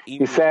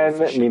 hiszen,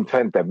 mint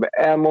fentebb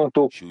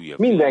elmondtuk,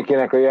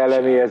 mindenkinek a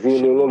jelleméhez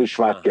illő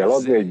lolismát kell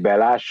adni, hogy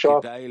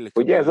belássa,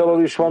 hogy ez a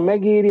lolisma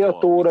megéri a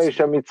tóra és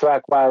a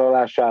micvák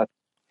vállalását.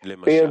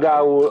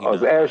 Például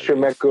az első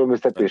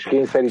megkülönböztetés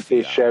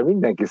kényszerítéssel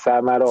mindenki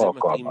számára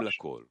alkalmas.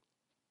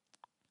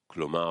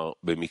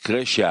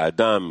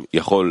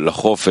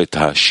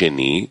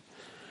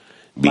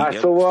 Más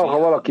szóval, ha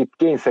valakit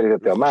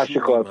kényszeríteti a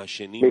másikat,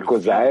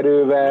 méghozzá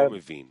erővel,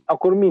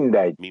 akkor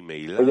mindegy,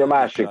 hogy a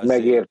másik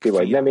megérti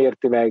vagy nem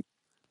érti meg.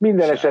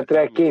 Minden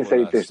esetre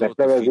kényszerítésnek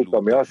nevezik,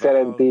 ami azt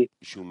jelenti,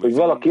 hogy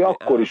valaki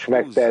akkor is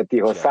megteheti,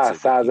 ha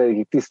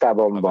 100%-ig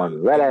tisztában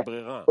van vele,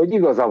 hogy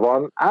igaza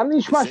van, ám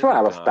nincs más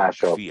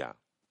választása.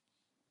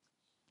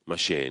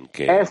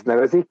 Ezt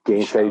nevezik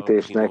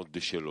kényszerítésnek.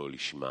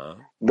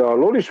 De a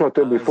lolisma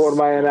többi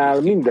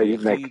formájánál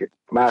mindegyiknek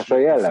más a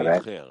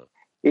jelleme,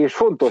 és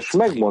fontos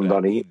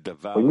megmondani,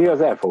 hogy mi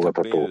az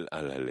elfogadható.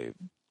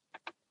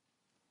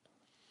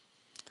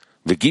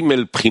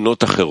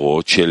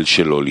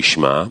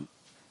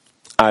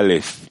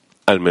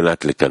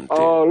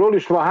 A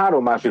lolisma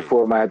három másik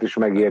formáját is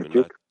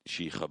megértjük.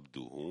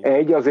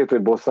 Egy azért,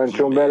 hogy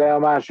bosszantson bele a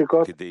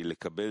másikat,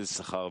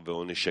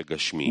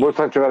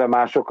 bosszantson vele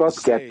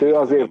másokat, kettő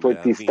azért, hogy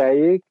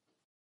tiszteljék,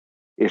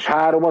 és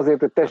három azért,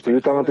 hogy testi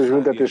jutalmat és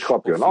büntetést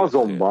kapjon.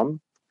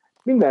 Azonban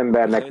minden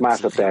embernek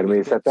más a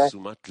természete,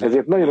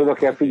 ezért nagyon oda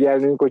kell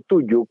figyelnünk, hogy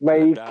tudjuk,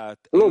 melyik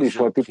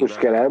lolisma típus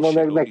kell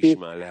elmondani neki,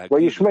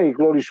 vagyis melyik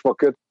lolisma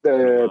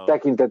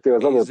tekintető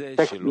az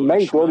adott,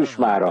 melyik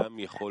lolismára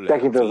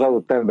tekintető az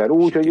adott ember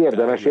úgy, hogy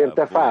érdemes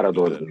érte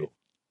fáradozni.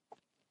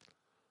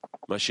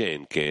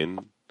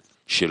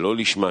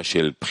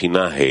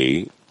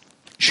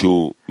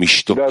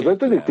 De az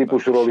ötödik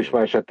típusú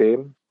lolisma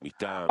esetén,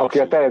 aki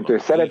a teremtő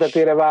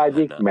szeretetére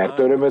vágyik, mert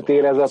örömöt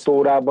érez a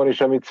Tórában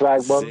és a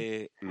micvákban,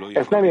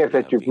 ezt nem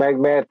értetjük meg,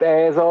 mert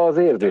ez az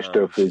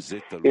érzéstől függ,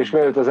 és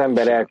mielőtt az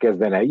ember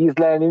elkezdene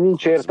ízlelni,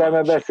 nincs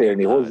értelme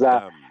beszélni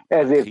hozzá,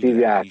 ezért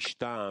hívják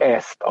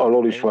ezt a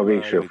lolisma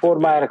végső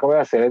formájának, ami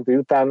azt jelenti, hogy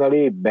utána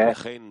lép be,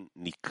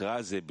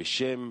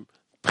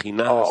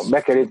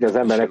 be kell lépni az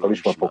embernek a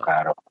lisma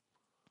fokára.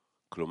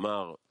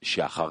 כלומר,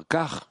 שאחר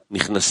כך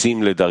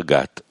נכנסים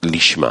לדרגת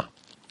לישמה.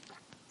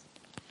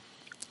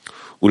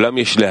 אולם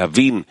יש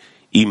להבין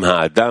אם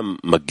האדם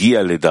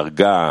מגיע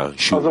לדרגה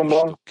שהוא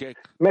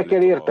משתוקק. Meg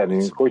kell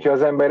értenünk, hogyha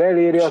az ember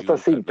eléri azt a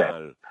szintet,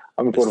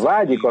 amikor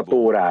vágyik a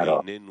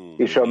Tórára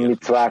és a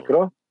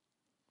micvákra,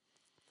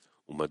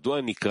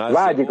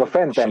 vágyik a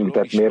fent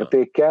említett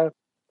mértékkel,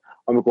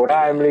 amikor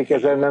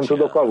ráemlékezem, nem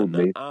tudok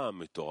aludni.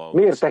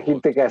 Miért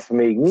tekintik ezt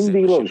még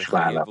mindig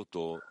lolismának?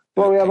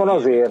 Valójában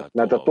azért,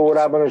 mert a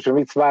Tórában és a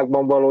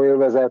micvákban való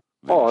élvezet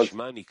az,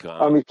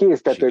 ami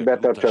késztető, hogy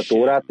betartsa a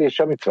Tórát és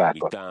a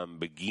micvákat.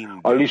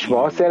 A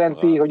lisma azt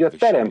jelenti, hogy a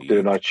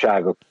teremtő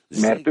nagysága,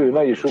 mert ő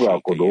nagy és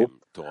uralkodó,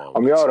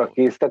 ami arra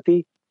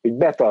készteti, hogy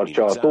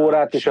betartsa a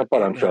Tórát és a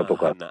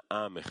parancsolatokat.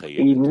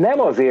 Így nem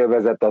az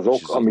élvezet az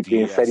ok, ami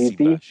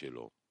kényszeríti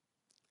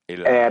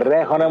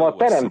erre, hanem a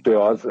teremtő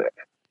az,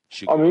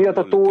 ami miatt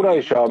a Tóra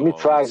és a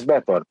micvák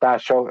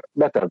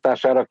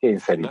betartására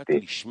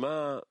kényszeríti.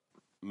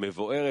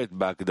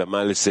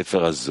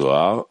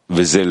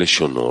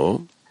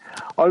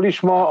 A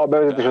Lishma, a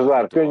bevezetés az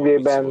Zohar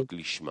könyvében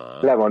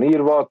le van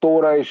írva, a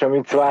Tóra és a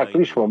micvák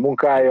Lishma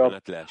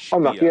munkája,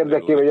 annak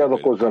érdekében, hogy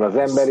adakozzon az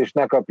ember, és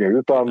ne kapja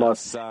jutalmat,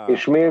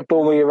 és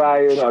méltóvé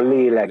váljon a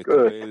lélek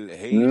 5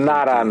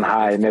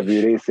 Naranhai nevű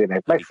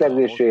részének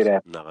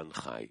megszerzésére,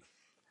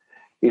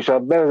 és a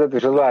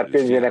bevezetés az Zohar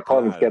könyvének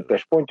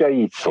 32-es pontja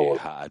így szól.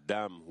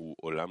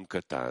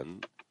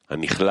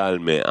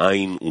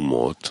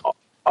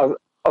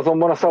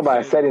 Azonban a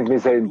szabály szerint,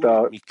 miszerint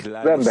az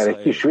ember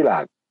egy kis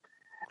világ,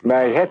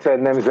 mely 70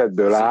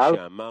 nemzetből áll,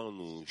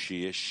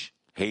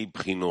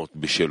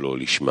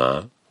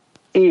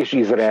 és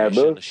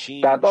Izraelből,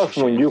 tehát azt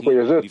mondjuk, hogy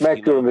az 5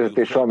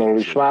 megkülönböztetés van a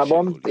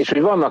Lishmában, és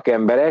hogy vannak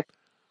emberek,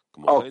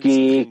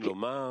 akik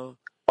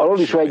a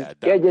Lishma egy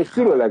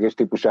egy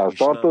típusához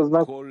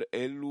tartoznak,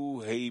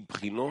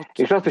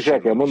 és azt is el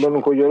kell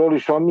mondanunk, hogy a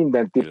Lishma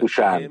minden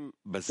típusán,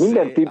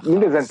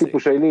 mindezen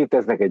típusai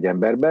léteznek egy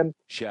emberben,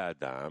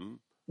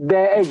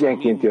 de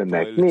egyenként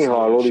jönnek.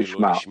 Néha a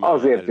Lishma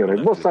azért jön,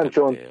 hogy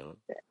bosszantson,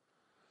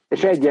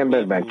 és egy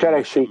emberben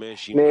cselekszik,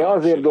 néha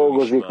azért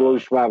dolgozik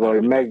Lishmával,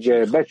 hogy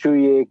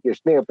megbecsüljék, és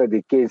néha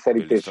pedig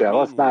kényszerítéssel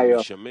használja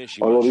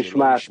a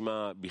Lishmát.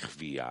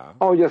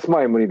 Ahogy azt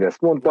Maimonides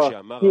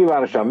mondta,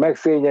 nyilvánosan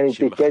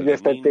megszégyenítik,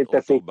 kegyeztetté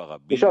teszik,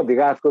 és addig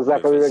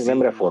átkozzák, amíg meg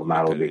nem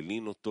reformálódik.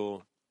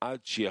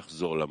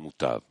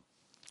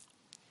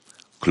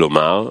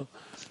 כלומר,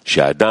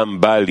 שהאדם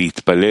בא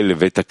להתפלל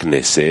לבית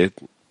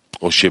הכנסת,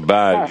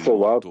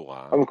 Szóval,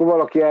 amikor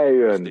valaki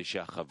eljön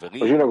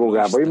a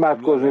zsinagógába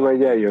imádkozni,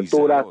 vagy eljön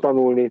Tórát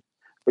tanulni,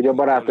 hogy a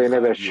barátai ne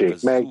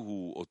vessék meg,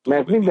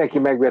 mert mindenki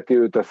megveti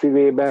őt a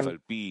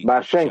szívében,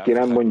 bár senki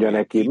nem mondja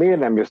neki, miért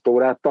nem jössz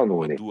Tórát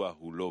tanulni.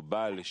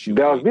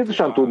 De azt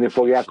biztosan tudni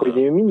fogják,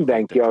 hogy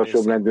mindenki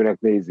alsóbrendűnek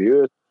nézi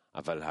őt,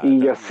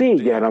 így a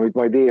szégyen, amit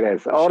majd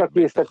érez, arra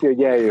készteti,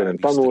 hogy eljön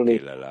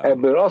tanulni.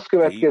 Ebből az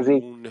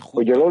következik,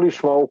 hogy a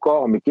Lishma oka,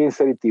 ami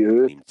kényszeríti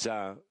őt,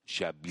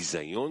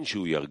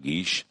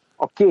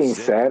 a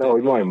kényszer,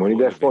 ahogy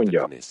Maimonides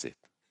mondja.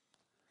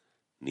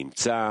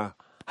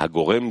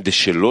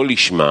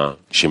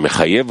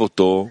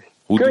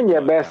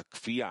 Könnyebb ezt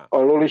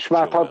a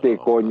Lishmát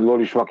hatékony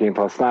Lishmaként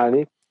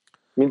használni,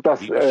 mint az,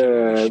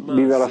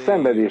 mivel a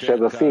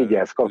szenvedéshez, a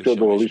szégyenhez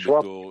kapcsolódó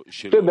Lishma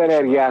több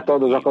energiát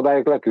ad az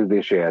akadályok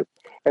leküzdéséhez.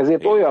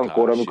 Ezért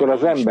olyankor, amikor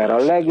az ember a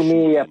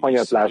legmélyebb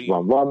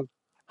hanyatlásban van,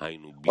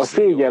 a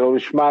szégyen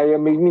Lishmája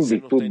még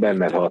mindig tud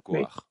benne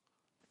hatni.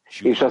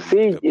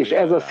 És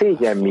ez a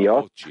szégyen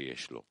miatt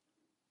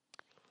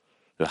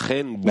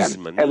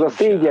ez a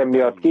szégyen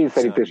miatt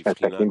kényszerítésnek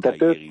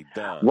tekintető,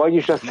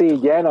 vagyis a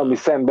szégyen, ami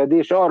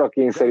szenvedés, arra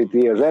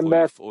kényszeríti az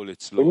embert,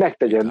 hogy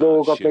megtegyen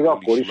dolgokat, még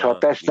akkor is, ha a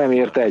test nem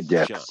ért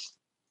egyet.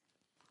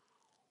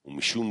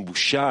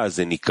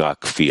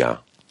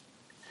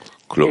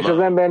 És az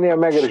embernél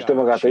megerősíti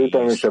magát a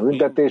jutalmat és a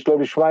büntetés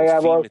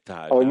Lishmájával,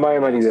 ahogy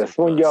Maimonides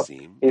mondja,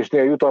 és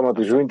néha jutalmat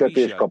és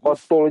büntetést kap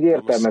attól, hogy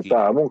értelmet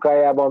talál a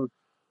munkájában,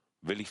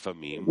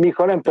 míg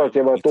ha nem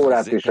tartja be a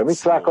Tórát és a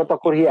micvákat,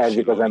 akkor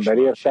hiányzik az ember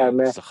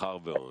értelme,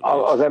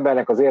 az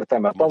embernek az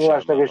értelme a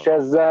tanulásnak, és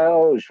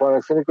ezzel is van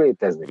megszűnik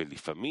létezni.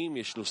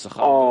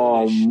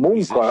 A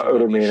munka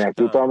örömének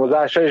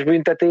jutalmazása és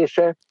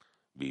büntetése,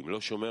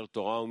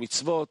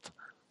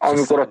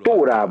 amikor a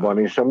Tórában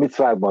és a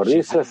micvákban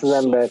részt vesz az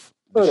ember,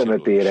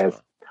 örömet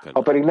érez.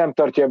 Ha pedig nem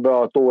tartja be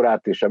a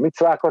Tórát és a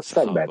micvákat,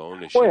 szenved.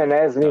 Olyan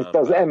ez, mint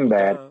az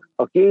ember,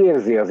 aki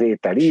érzi az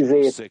étel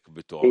ízét,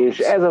 és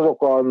ez az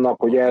oka annak,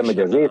 hogy elmegy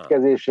az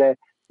étkezésre,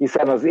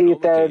 hiszen az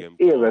étel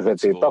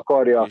élvezetét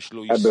akarja,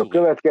 ebből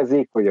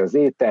következik, hogy az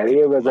étel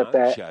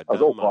élvezete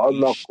az oka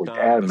annak, hogy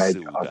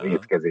elmegy az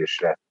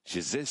étkezésre.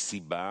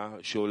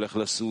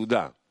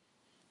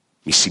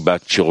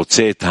 מסיבת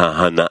שרוצה את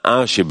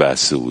ההנאה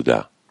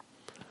שבסעודה.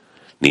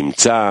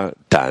 נמצא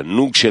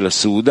תענוג של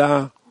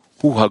הסעודה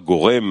הוא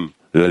הגורם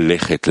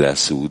ללכת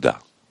לסעודה.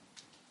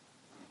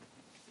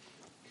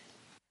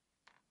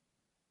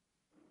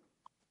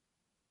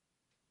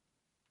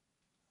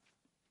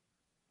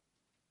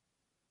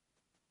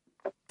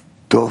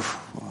 טוב,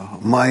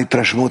 מה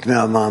ההתרשמות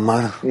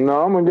מהמאמר?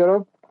 Na, mondja,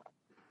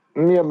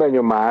 mi a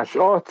benyomás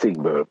a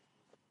cikkből?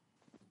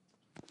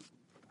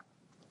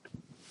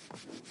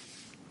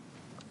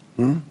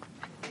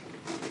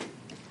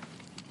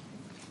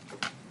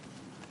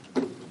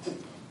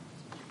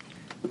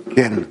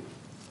 כן.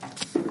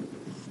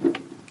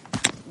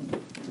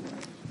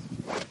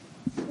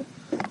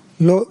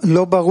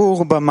 לא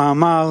ברור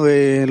במאמר,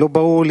 לא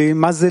ברור לי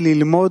מה זה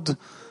ללמוד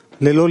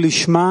ללא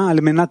לשמה על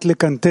מנת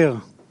לקנטר.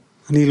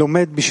 אני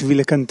לומד בשביל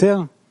לקנטר?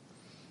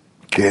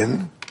 כן.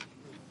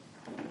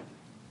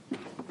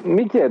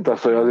 Mit jelent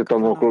az, hogy azért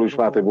tanulok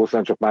Lishmát, hogy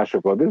bosszant csak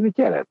másokat? De ez mit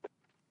jelent?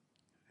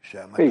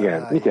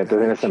 Igen, mit jelent,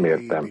 én ezt nem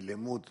értem.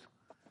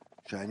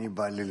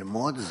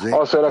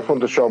 Az, hogy a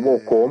legfontosabb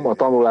okom, a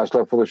tanulás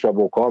legfontosabb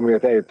oka,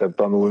 amiért eljöttem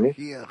tanulni,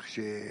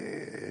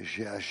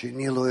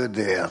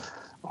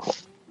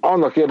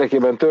 annak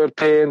érdekében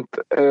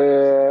történt,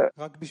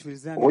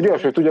 hogy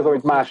olyasmit tudjak,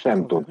 amit más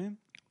nem tud.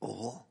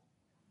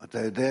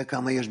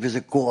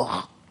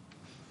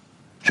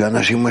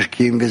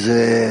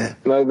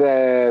 Na de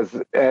ez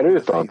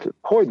erőt ad?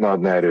 Hogy ne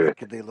adna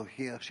erőt?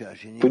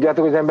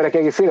 Tudjátok, hogy az emberek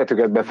egész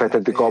életüket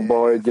befektetik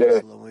abba,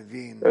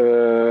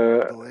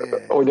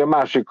 hogy a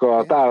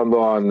másikat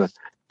állandóan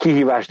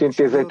kihívást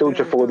intézett, te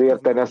úgyse fogod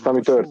érteni ezt,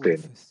 ami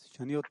történt.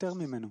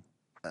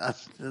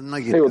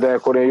 Jó, de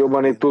akkor én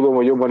jobban tudom,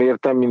 hogy jobban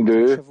értem, mint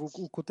ő.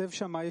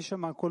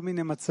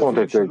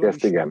 Mondhatjuk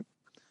ezt, igen.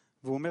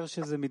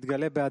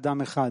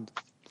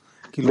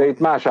 De itt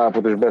más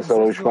állapotos beszél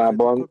a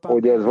Lishmában,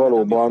 hogy ez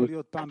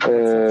valóban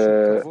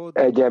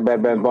egy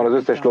emberben van az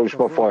összes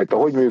Lishma fajta.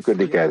 Hogy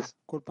működik ez?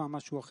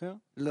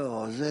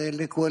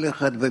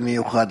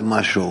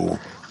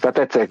 Tehát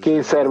egyszer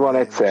kényszer van,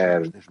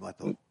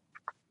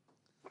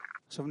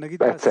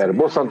 egyszer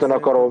bosszantani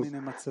akarom.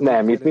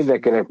 Nem, itt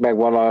mindenkinek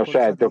megvan a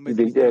saját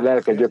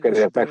lelke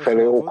gyökerének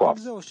megfelelő oka.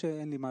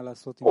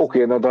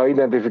 Oké, na de ha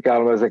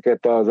identifikálom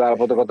ezeket az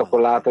állapotokat, akkor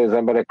látom, hogy az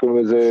emberek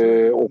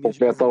különböző okok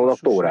miatt tanulnak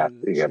Tórát.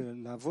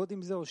 Igen.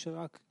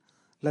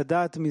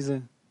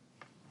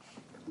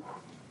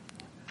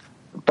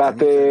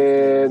 Tehát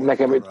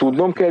nekem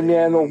tudnom kell,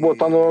 milyen okból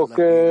tanulok?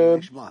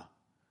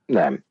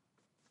 Nem.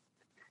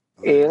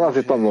 Én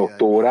azért tanulok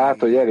Tórát,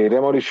 hogy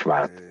elérjem a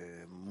Lishmát.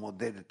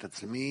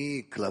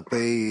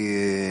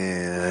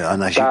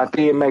 Tehát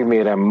én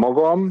megmérem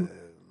magam,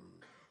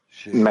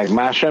 meg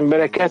más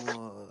embereket.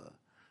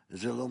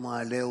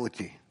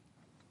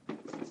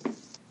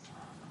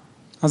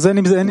 De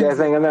ez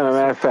engem nem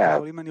emel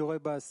fel.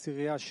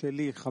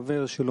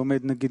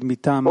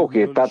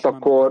 Oké, tehát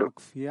akkor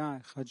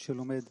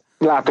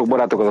látok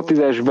barátokat a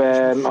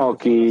 10-esben,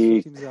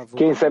 akik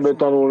kényszerből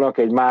tanulnak,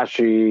 egy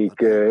másik,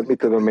 mit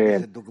tudom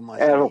én,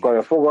 el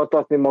akarja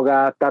fogadtatni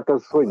magát, tehát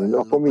az, hogy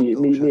akkor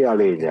mi a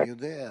lényeg?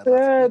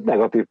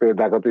 Negatív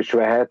példákat is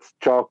vehetsz,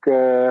 csak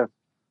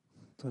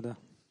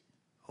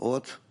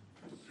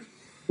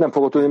nem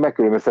fogod tudni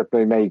megkülönböztetni,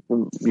 hogy melyik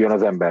jön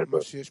az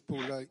emberből.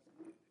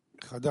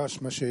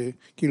 חדש, מה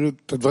כאילו,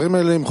 את הדברים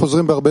האלה הם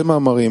חוזרים בהרבה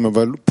מאמרים,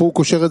 אבל פה הוא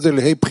קושר את זה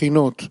להי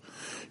בחינות.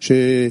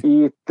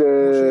 Itt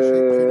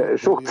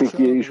sok cikk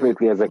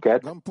ismétli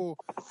ezeket,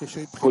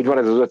 hogy van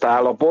ez az 5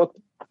 állapot,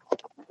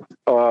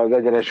 az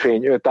egyenes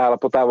fény 5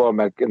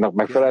 állapotával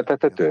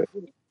megfeleltethető?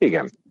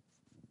 Igen,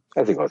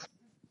 ez igaz.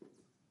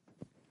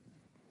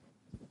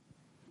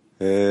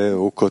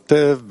 הוא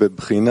כותב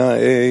בבחינה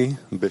A,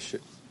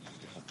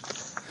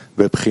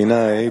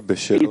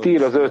 itt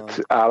ír az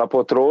 5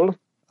 állapotról,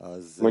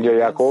 mondja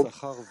Jákob,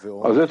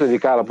 az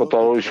 5. állapot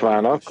a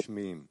Lishmának,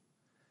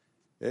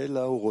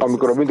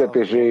 amikor a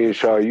büntetés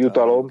és a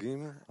jutalom,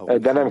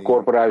 de nem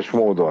korporális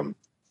módon.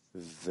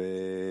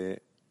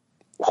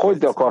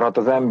 Hogy akarhat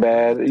az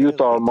ember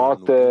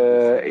jutalmat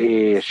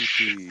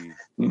és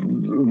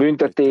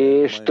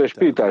büntetést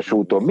spirituális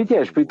úton? Mit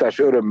jelent spirituális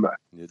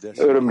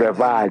örömre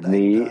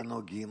vágyni?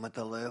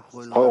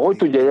 Hogy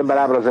tudja egy ember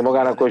ábrázni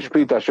magának, hogy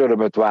spirituális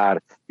örömöt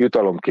vár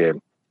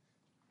jutalomként?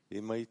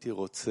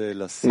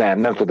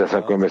 Nem tud ezt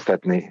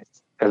megkülönböztetni.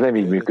 Ez nem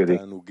így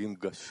működik.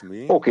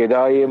 Oké, de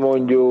ha én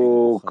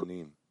mondjuk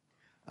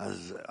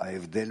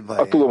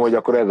tudom, hogy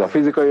akkor ez a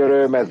fizikai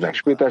öröm, ez meg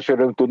spirituális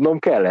öröm, tudnom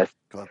kell ezt?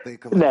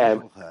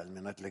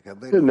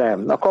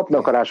 Nem. A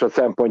kapnakarásod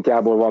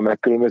szempontjából van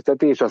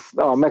megkülönböztetés,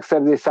 a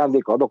megszerzés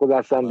szándéka,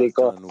 adakozás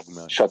szándéka,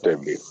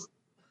 stb.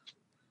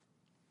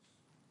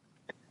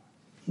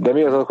 De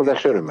mi az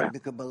adakozás öröme?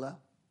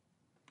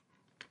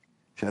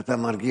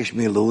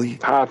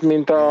 Hát,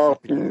 mint a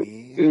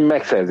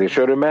megszerzés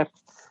öröme,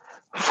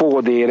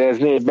 fogod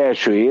érezni egy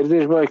belső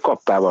érzésben, hogy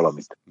kaptál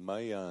valamit.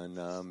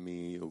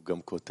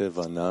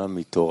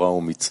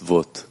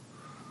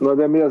 Na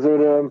de mi az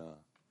öröm,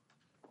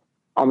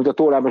 amit a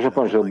Tórában és a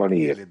parancsokban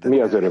ír?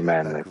 Mi az öröm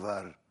ennek?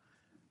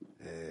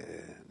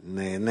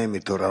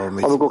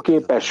 Amikor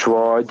képes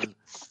vagy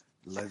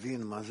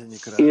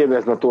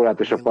élvezni a Tórát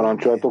és a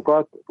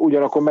parancsolatokat,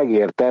 ugyanakkor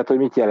megérted, hogy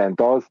mit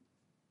jelent az,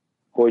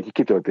 hogy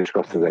kitöltés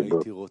kapsz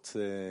ezekből.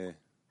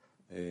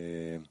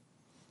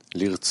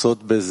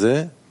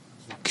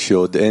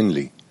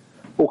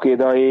 Oké,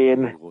 de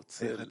én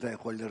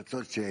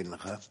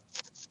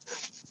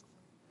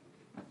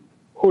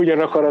hogyan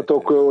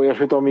akaratok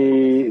olyasmit,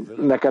 ami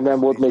nekem nem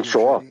volt még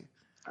soha?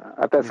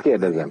 Hát ezt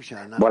kérdezem.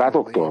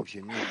 Barátoktól?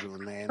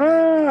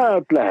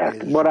 Hát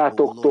lehet.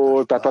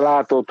 Barátoktól, tehát ha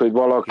látod, hogy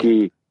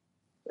valaki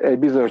egy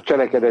bizonyos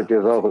cselekedeti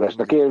az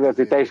alkotásnak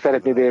élvezi, te is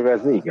szeretnéd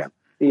élvezni? Igen.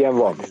 Ilyen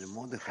van.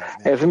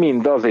 Ez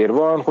mind azért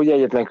van, hogy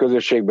egyetlen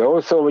közösségben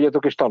oszol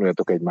vagyatok, és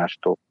tanuljatok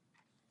egymástól.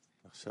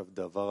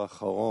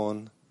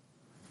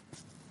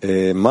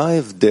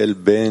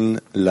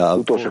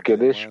 Utolsó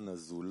kérdés.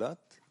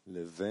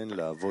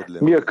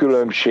 Mi a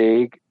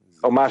különbség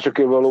a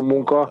másokért való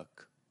munka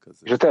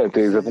és a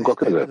teremtőjégzett munka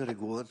között?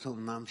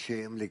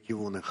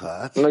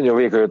 Nagyon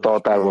vékony a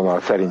határvonal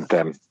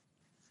szerintem.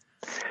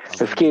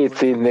 Ez két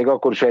szint még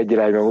akkor is egy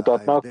irányba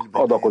mutatnak,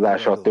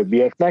 adakozása a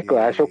többieknek,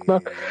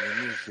 másoknak,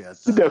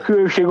 de a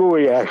különbség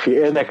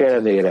óriási ennek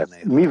ellenére.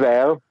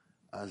 Mivel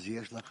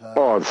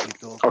az,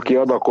 aki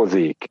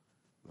adakozik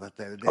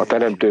a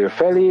teremtő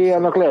felé,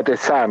 annak lehet egy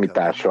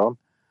számítása,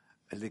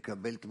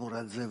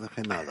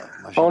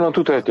 Honnan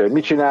tudhatja, hogy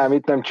mit csinál,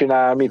 mit nem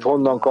csinál, mit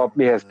honnan kap,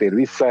 mihez tér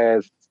vissza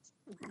ez.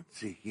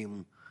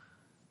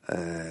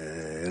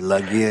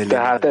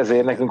 Tehát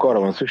ezért nekünk arra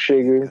van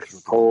szükségünk,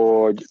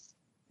 hogy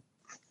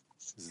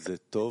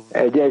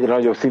egy egyre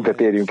nagyobb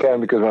szintet érjünk el,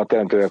 miközben a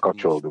teremtővel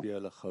kapcsolódunk.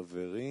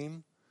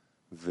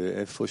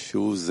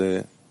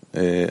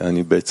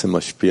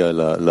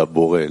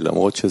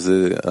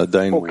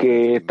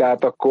 Oké,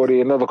 tehát akkor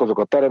én adakozok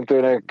a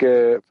teremtőnek,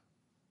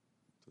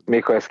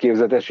 még ha ez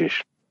képzetes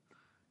is.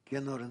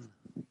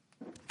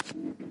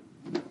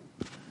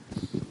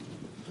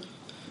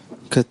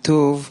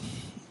 כתוב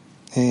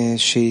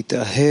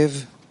שהתאהב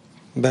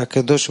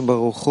בהקדוש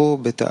ברוך הוא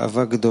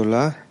בתאווה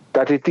גדולה.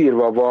 Tehát itt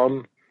írva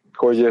van,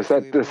 hogy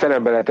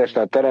szerelembe lehet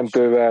esni a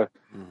teremtővel,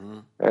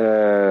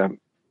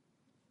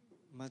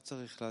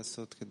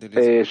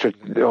 és hogy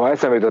ha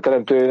eszembe jut a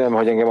teremtő, nem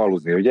hagy engem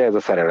aludni, ugye? Ez a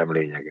szerelem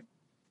lényege.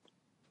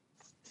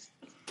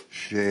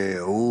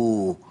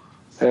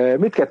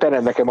 Mit kell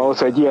tennem nekem ahhoz,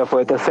 hogy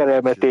ilyenfajta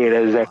szerelmet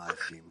érezzek?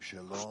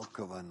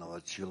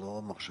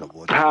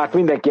 Hát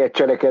mindenki egy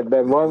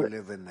cselekedben van,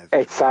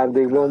 egy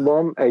szándékban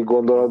van, egy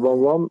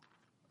gondolatban van,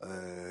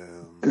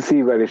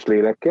 szívvel és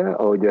lélekkel,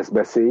 ahogy ezt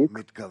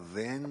beszéljük,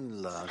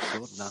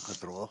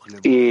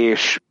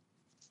 és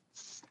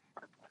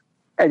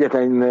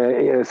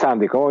egyetlen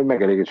szándékom, hogy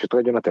megelégítést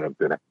adjon a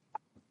teremtőnek.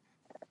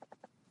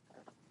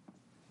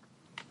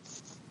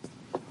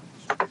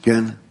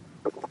 Igen.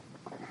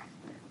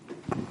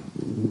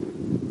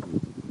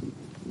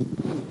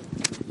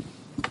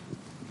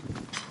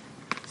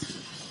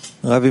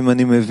 רב, אם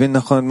אני מבין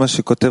נכון את מה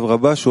שכותב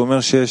רבש, הוא אומר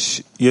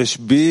שיש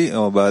בי,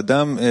 או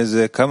באדם,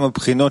 איזה כמה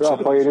בחינות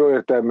של... Ha én jól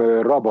értem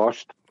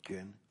Rabast,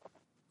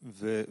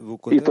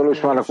 itt a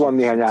Lishmának van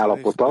néhány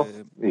állapota,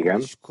 igen.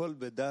 És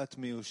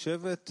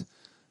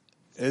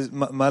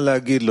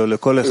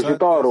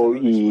itt arról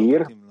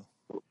ír,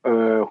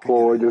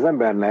 hogy az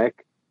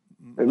embernek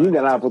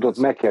minden állapotot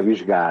meg kell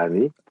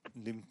vizsgálni.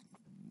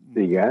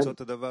 Igen,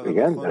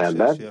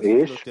 rendben,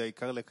 és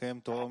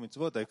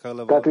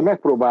tehát én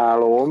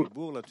megpróbálom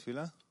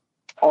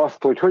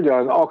azt, hogy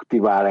hogyan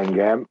aktivál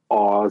engem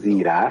az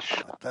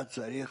írás.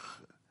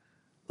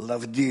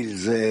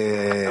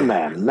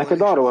 Nem,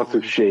 neked arra van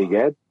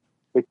szükséged,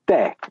 hogy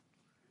te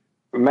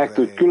meg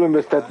tudj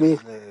különböztetni,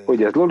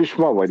 hogy ez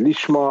Lishma, vagy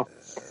Lishma,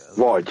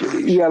 vagy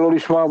ilyen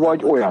Lishma,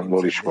 vagy olyan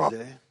Lishma.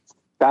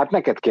 Tehát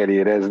neked kell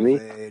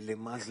érezni,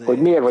 hogy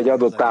miért vagy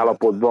adott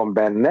állapotban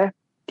benne,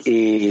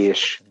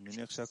 és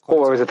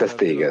hova vezet ez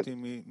téged?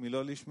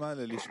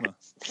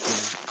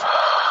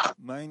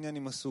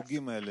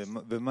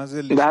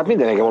 De hát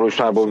minden engem a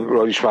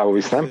Lishmába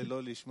visz, nem?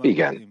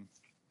 Igen.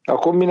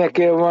 Akkor miért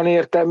van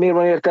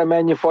értelme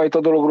ennyi fajta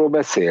dologról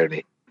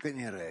beszélni?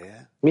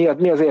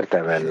 Mi az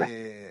értelme ennek?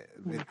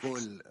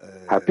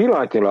 Hát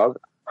pillanatnyilag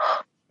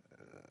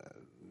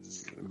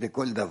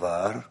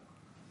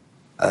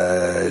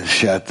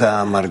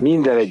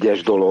minden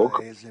egyes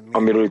dolog,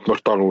 amiről itt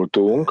most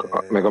tanultunk,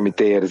 meg amit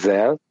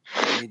érzel,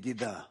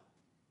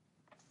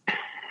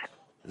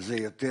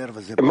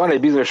 van egy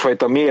bizonyos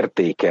fajta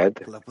mértéked,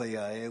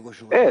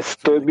 ez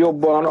több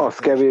jobban, az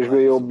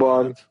kevésbé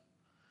jobban,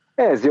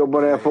 ez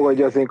jobban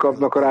elfogadja az én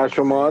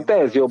kapnakarásomat,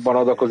 ez jobban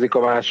adakozik a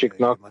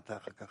másiknak,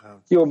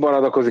 jobban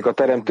adakozik a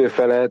teremtő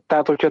felett.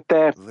 Tehát, hogyha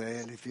te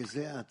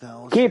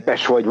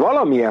képes vagy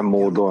valamilyen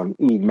módon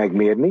így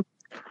megmérni,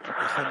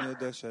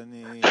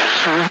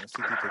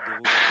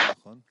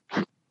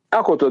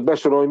 akkor tudod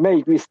besorolni, hogy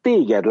melyik visz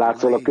téged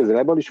látszólag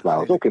közelebb a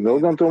Lishmához. Oké, de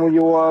nem tudom, hogy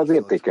jó az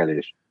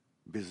értékelés.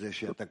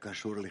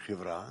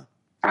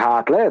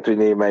 Hát lehet, hogy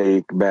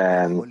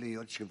némelyikben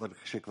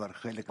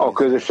a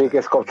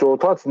közösséghez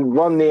kapcsolódhatsz.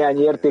 Van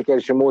néhány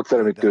értékelési módszer,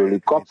 amit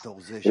tőlük kapsz,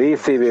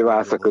 részévé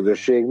válsz a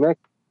közösségnek,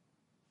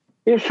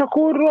 és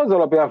akkor az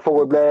alapján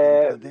fogod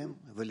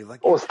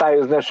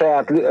osztályozni a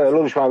saját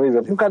Lishmában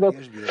végzett munkádat,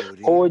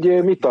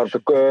 hogy mit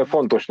tart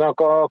fontosnak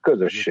a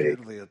közösség.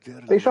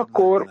 És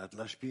akkor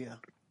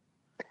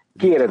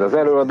kéred az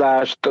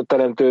előadást a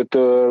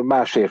teremtőtől,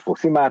 másért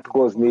fogsz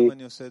imádkozni,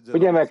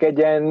 hogy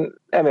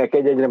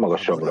emelkedj egyre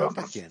magasabbra.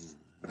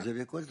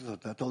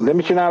 De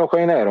mit csinálok, ha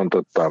én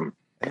elrontottam?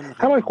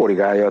 Hát majd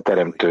korrigálja a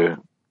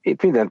teremtő.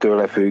 Itt mindentől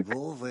lefügg,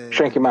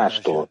 senki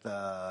mástól.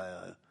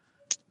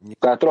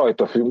 Tehát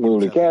rajta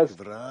múlik ez,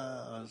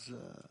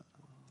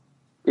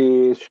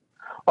 és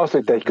azt,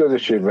 hogy te egy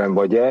közösségben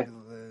vagy-e,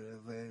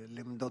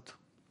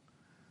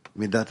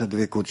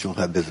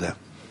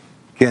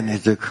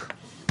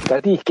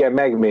 tehát így kell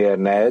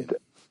megmérned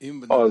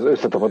az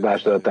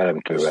összetapadást a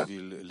teremtővel.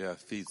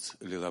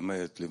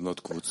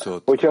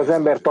 Hogyha az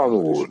ember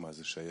tanul,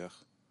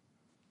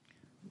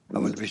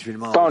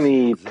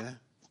 tanít,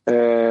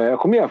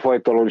 akkor milyen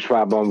fajta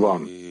Lishmában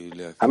van?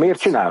 Hát miért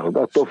csinálod?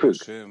 Attól függ.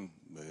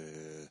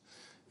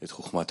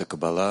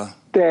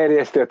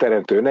 Terjeszti a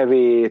teremtő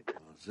nevét,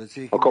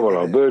 a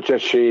kabala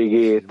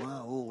bölcsességét.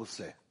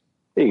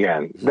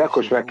 Igen, de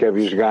akkor is meg kell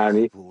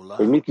vizsgálni,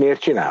 hogy miért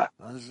csinál.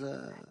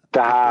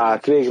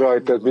 Tehát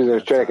végrehajtott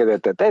bizonyos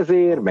cselekedetet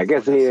ezért, meg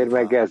ezért,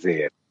 meg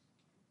ezért.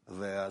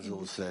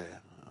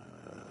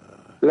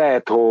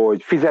 Lehet,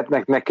 hogy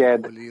fizetnek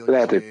neked,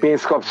 lehet, hogy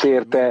pénzt kapsz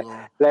érte,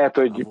 lehet,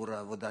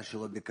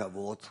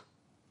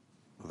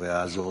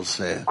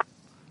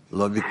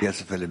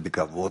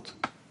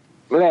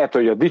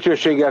 hogy a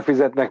dicsőséggel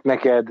fizetnek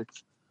neked,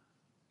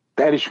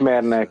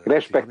 elismernek,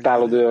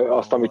 respektálod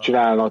azt, amit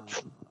csinálnak.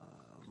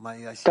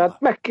 Tehát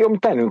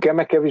tennünk kell,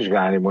 meg kell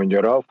vizsgálni,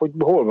 mondja Rav, hogy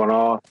hol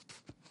van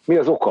mi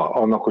az oka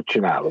annak, hogy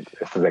csinálod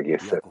ezt az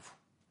egészet.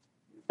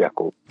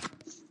 Jakub.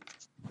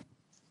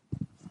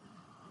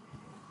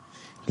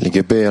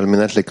 לגבי על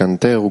מנת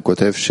לקנטר, הוא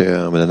כותב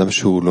שהבן אדם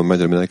שהוא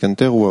לומד על מנת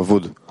לקנטר הוא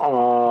אבוד.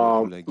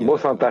 A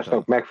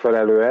bosszantásnak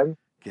megfelelően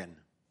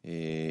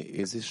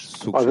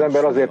az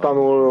ember azért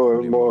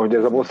tanul, hogy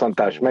ez a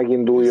bosszantás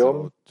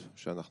meginduljon.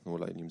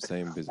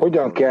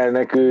 Hogyan kell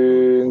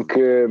nekünk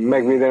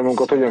megvédeni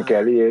magunkat, hogyan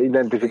kell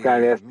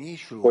identifikálni ezt,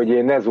 hogy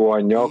én ne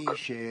zuhanjak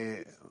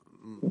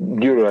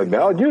gyűlöletbe.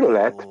 A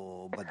gyűlölet,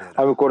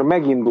 amikor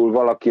megindul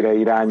valakire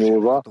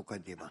irányulva,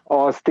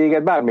 az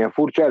téged bármilyen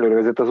furcsa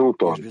előrevezet az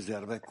úton.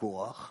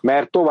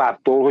 Mert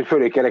továbbtól, hogy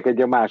fölé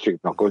kerekedj a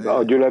másiknak.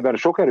 A gyűlöletben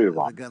sok erő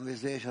van.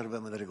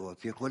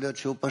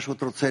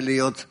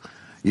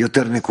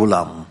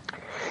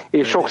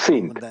 És sok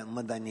szint.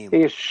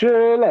 És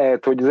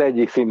lehet, hogy az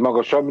egyik szint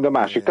magasabb, mint a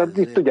másik. Tehát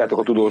itt tudjátok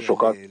a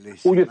tudósokat.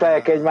 Úgy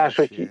utálják egymást,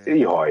 hogy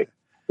ihaj.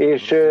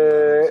 És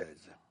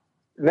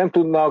nem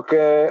tudnak,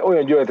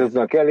 olyan gyűlöletet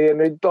tudnak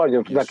elérni, hogy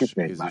nagyon tudnak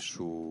ütni egymást.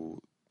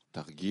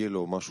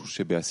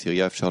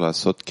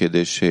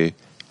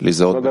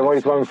 De van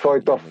itt valami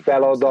fajta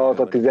feladat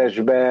a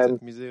 10-esben,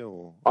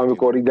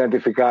 amikor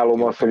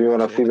identifikálom azt, hogy mi van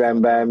a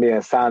szívemben,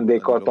 milyen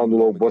szándékkal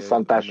tanulok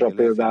bosszantásra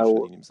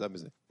például.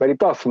 Mert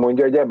itt azt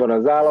mondja, hogy ebben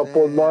az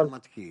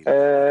állapotban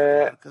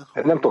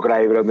nem tudok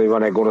ráébredni, hogy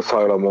van egy gonosz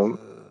hajlamom.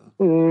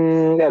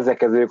 Ezek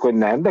kezdődik, hogy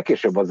nem, de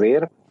később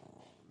azért.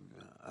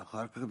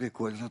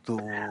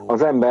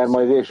 Az ember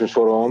majd végső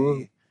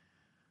soron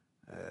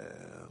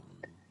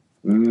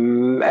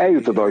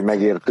eljut oda, hogy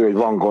megértő, hogy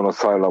van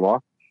gonosz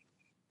hajlama,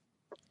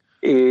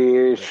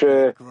 és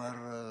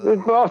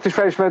azt is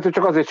felismerhető,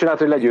 hogy csak azért csinált,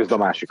 hogy legyőzd a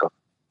másikat.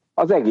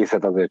 Az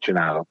egészet azért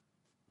csinálom.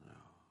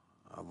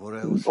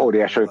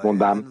 Óriás, hogy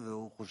mondám.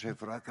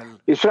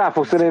 És rá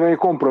fogsz tenni, hogy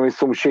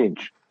kompromisszum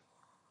sincs.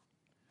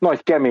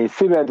 Nagy kemény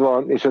szíved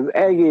van, és az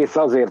egész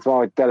azért van,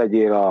 hogy te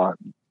legyél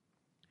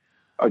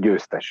a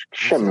győztes.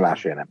 Semmi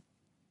másért nem.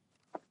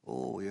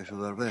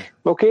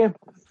 Oké?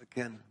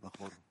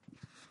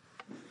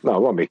 Na,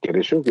 van még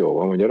kérdésünk? Jó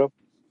van, mondja.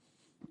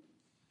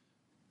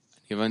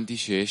 הבנתי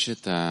שיש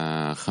את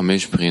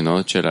 5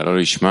 בחינות של הלא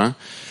לשמה,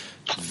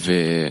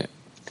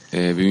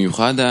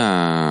 ובמיוחד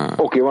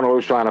Oké, van a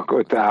Lishmának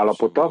 5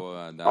 állapota,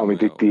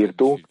 amit itt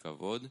írtunk,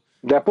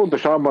 de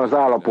pontosan abban az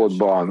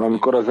állapotban,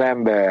 amikor az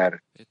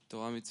ember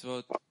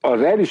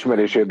az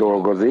elismerésért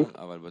dolgozik,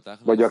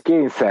 vagy a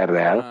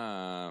kényszerrel,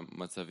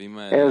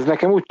 ez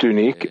nekem úgy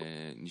tűnik,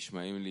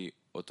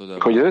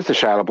 hogy az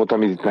összes állapot,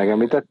 amit itt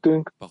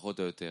megemlítettünk,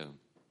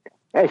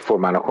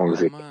 egyformának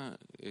hangzik.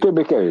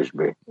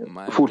 Többé-kevésbé.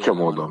 Furcsa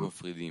módon.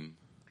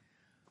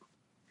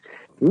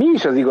 Mi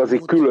is az igazi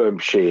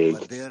különbség?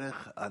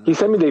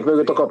 Hiszen mindegyik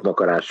mögött a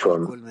kapnakarás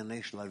van.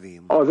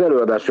 Az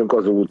előadásunk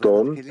az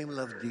úton,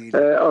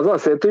 az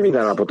azt jelenti, hogy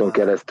minden állapoton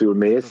keresztül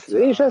mész,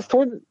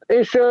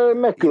 és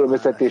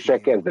megkülönböztetéssel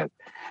kezded.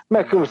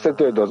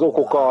 Megkülönbözteted az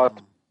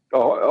okokat,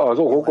 az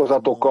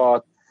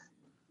okozatokat,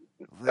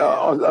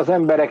 az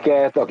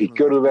embereket, akik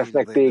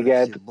körülvesznek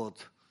téged,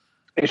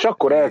 és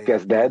akkor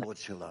elkezded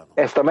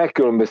ezt a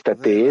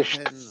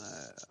megkülönböztetést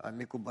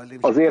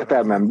az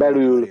értelmen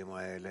belül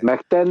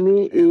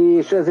megtenni,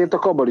 és ezért a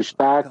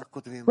kabalisták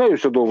nagyon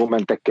sok dolgon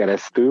mentek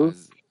keresztül,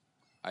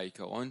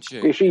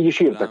 és így is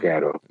írtak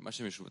erről.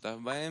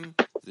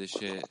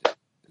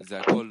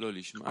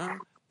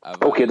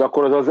 Oké, de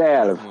akkor az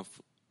elv,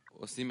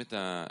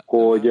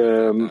 hogy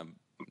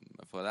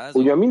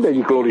ugye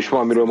mindegyik Lishma,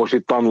 amiről most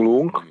itt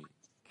tanulunk,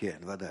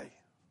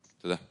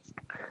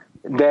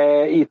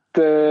 de itt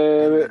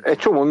egy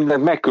csomó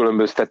mindent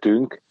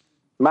megkülönböztetünk,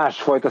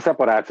 másfajta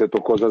szeparációt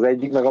okoz az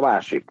egyik, meg a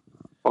másik.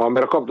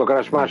 Mert a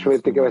kapnakarás más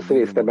mértéke vesz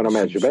részt ebben a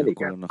meccsben,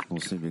 igen.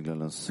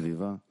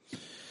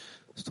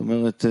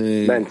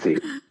 Benci,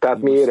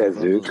 tehát mi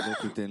érezzük,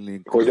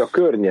 hogy a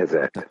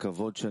környezet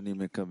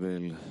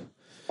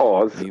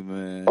az,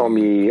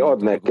 ami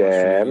ad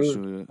nekem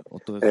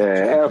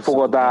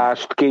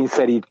elfogadást,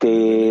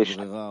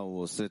 kényszerítést,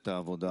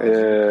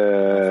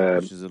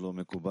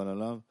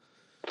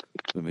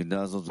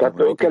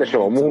 tehát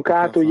keresem a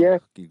munkát, ugye,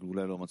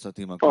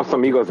 azt,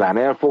 ami igazán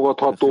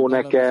elfogadható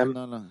nekem,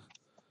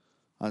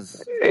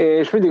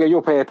 és mindig egy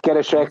jobb helyet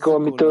keresek,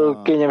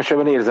 amitől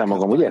kényelmesebben érzem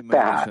magam, ugye?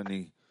 Tehát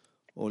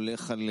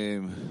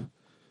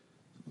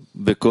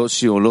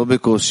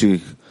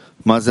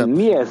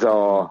mi ez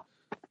a...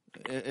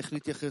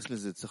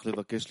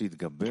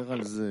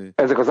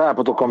 Ezek az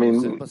állapotok,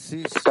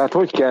 tehát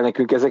hogy kell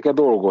nekünk ezeket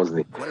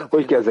dolgozni?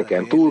 Hogy kell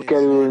ezeken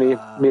túlkerülni?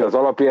 Mi az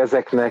alapja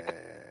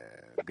ezeknek?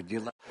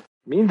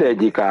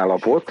 Mindegyik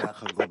állapot,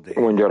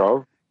 mondja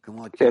Rav,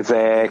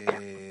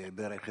 ezek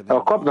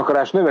a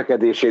kapnakarás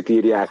növekedését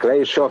írják le,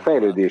 és a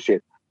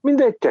fejlődését.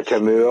 mint egy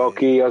csecsemő,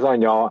 aki az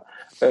anya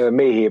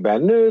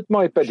méhében nőtt,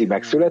 majd pedig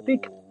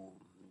megszületik,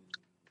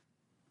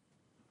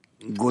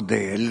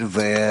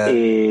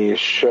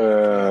 és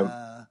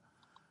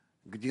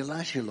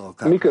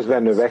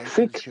miközben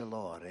növekszik,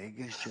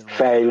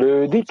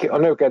 fejlődik, a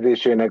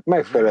növekedésének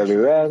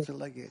megfelelően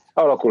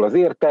alakul az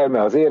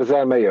értelme, az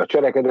érzelmei, a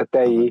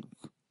cselekedetei,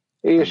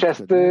 és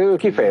ezt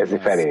kifejezi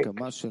felé.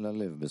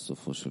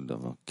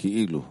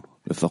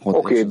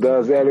 Oké, de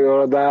az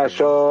előadás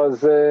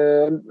az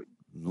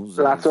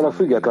látszólag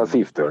független a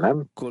szívtől,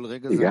 nem?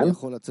 Igen.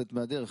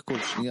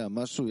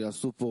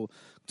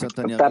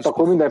 Tehát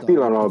akkor minden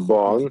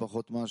pillanatban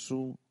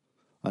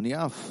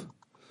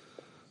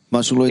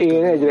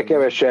én egyre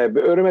kevesebb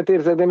örömet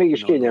érzek, de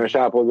mégis kényelmes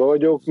állapotban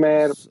vagyok,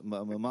 mert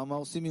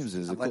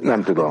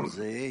nem tudom.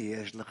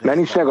 Mert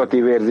nincs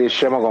negatív érzés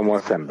se magammal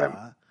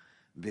szemben.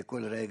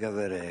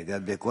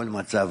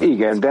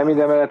 Igen, de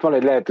minden mellett van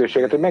egy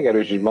lehetőséget, hogy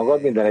megerősítsd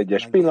magad minden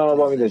egyes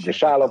pillanatban, minden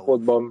egyes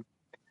állapotban,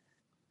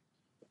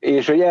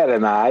 és hogy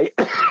ellenállj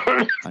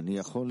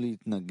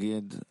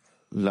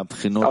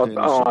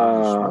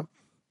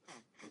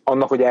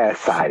annak, hogy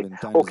elszállj.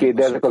 Oké,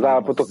 de ezek az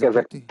állapotok,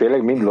 ezek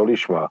tényleg mind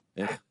Lishma.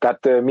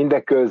 Tehát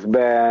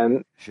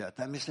mindeközben...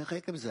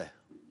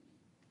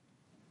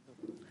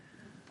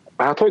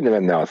 Hát hogy ne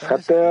lenne az?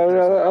 Hát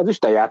az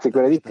Isten játszik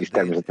veled itt is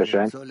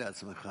természetesen.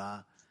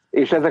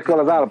 És ezekkel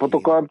az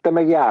állapotokkal te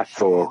meg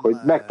játszol, hogy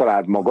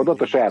megtaláld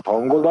magadat, a saját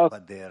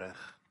hangodat,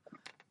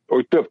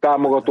 hogy több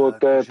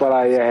támogatót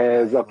találj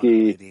ehhez,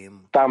 aki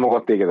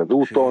támogat téged az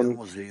úton,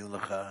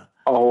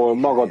 ahol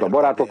magad a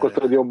barátokat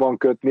tudod jobban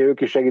kötni,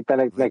 ők is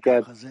segítenek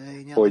neked,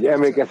 hogy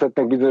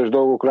emlékezhetnek bizonyos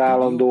dolgokra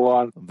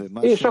állandóan,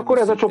 és akkor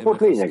ez a csoport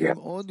lényege.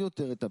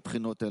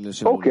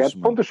 Oké, hát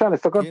pontosan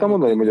ezt akartam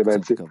mondani, hogy a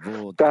Benci.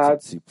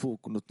 Tehát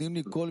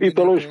itt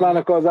a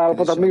Lishmának az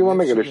állapotát még van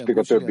megerősítik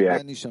a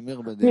többiek.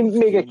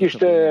 Még egy kis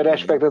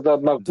respektet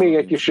adnak, még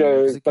egy kis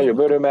nagyobb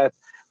örömet,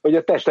 hogy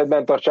a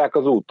testedben tartsák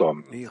az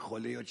úton.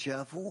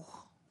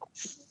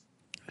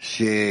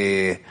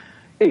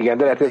 Igen,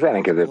 de lehet, hogy ez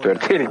ellenkező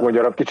történik,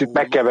 mondja, kicsit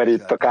megkeveri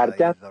itt a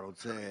kártyát.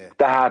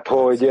 Tehát,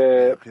 hogy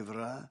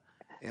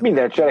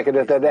minden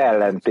cselekedeted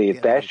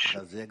ellentétes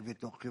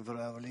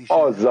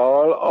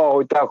azzal,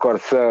 ahogy te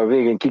akarsz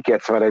végén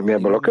kikecmeregni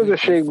ebből a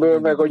közösségből,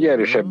 meg hogy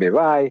erősebbé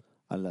válj,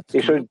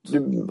 és hogy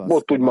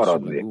ott tudj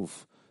maradni.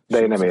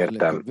 De én nem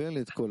értem.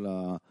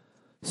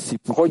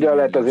 Hogyan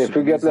lehet az én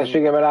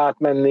függetlenségemen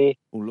átmenni?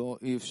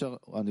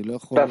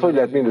 Tehát hogy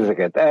lehet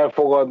mindezeket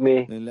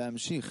elfogadni?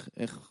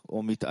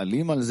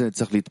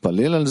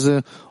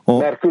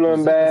 Mert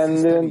különben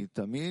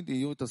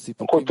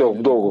hogy tudok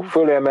dolgok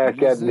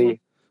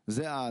fölemelkedni?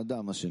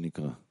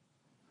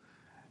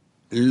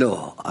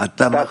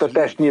 Tehát a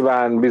test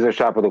nyilván bizonyos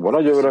állapotokban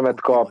nagy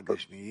örömet kap.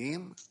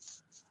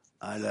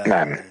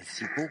 Nem.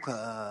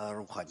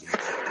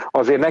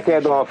 Azért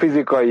neked a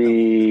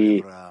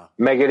fizikai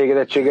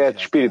megelégedettséget,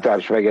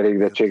 spirituális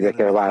megelégedettségre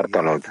kell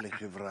váltanod.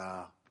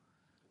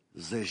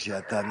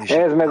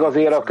 Ez meg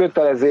azért a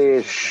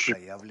kötelezés,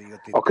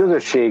 a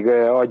közösség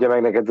adja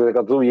meg neked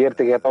ezeket az új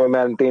értéket, ami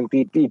mentén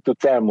így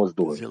tudsz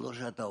elmozdulni.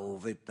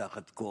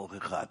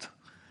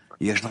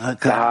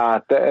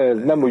 Tehát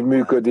ez nem úgy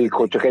működik,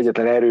 hogy csak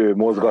egyetlen erő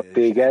mozgat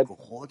téged.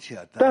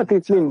 Tehát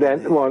itt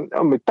minden van,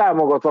 ami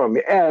támogat,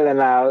 valami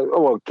ellenáll,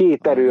 van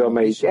két erő,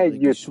 amelyik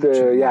együtt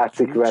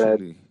játszik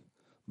veled.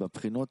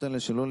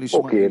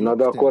 Oké, na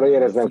de akkor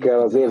éreznem kell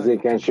az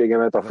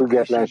érzékenységemet, a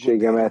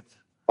függetlenségemet,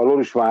 a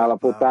Lishma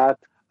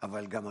állapotát,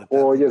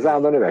 hogy az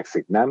állandóan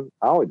növekszik, nem?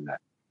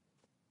 Hogyne.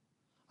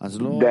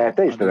 De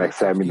te is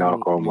növekszel minden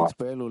alkalommal.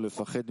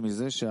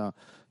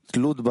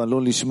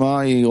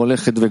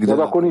 De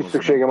akkor nincs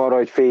szükségem arra,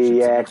 hogy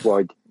féljek,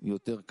 vagy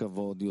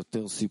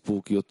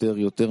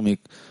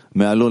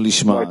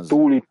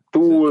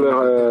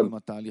túl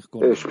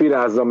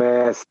spirázzam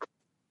ezt,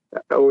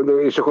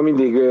 és akkor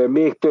mindig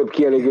még több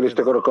kielégülést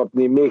akarok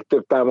kapni, még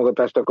több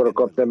támogatást akarok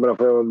kapni ebben a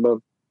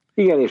folyamatban.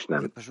 Igen és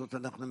nem.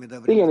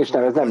 Igen és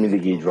nem, ez nem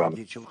mindig így van.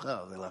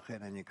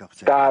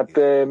 Tehát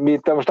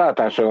te most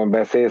általánosan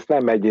beszélsz,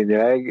 nem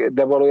egyénileg,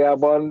 de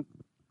valójában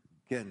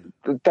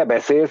te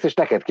beszélsz, és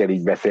neked kell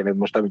így beszélned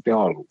most, amit mi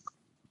hallunk.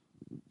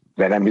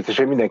 De nem biztos,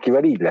 hogy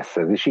mindenkivel így lesz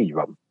ez, és így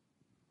van.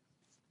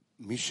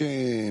 מי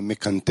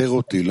שמקנטר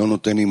אותי לא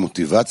נותן לי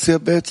מוטיבציה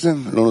בעצם?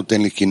 לא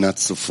נותן לי קנאת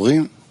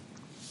סופרים?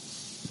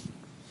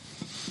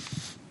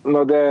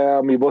 Na de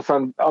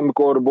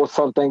amikor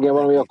bosszant engem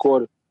valami,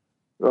 akkor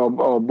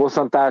a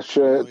bosszantás,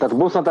 tehát a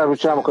bosszantás, hogy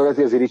csinálom, akkor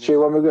az irítség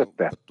van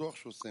mögötte?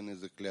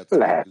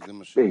 Lehet,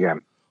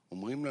 igen.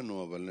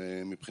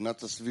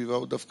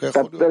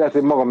 Tehát lehet,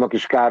 hogy magamnak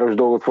is káros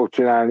dolgot fog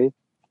csinálni,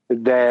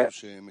 de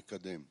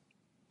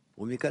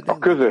a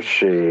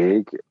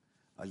közösség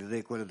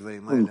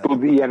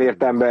tud ilyen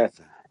értelemben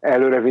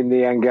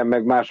előrevinni engem,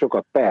 meg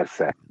másokat?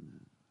 Persze.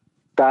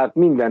 Tehát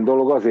minden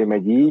dolog azért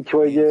megy így,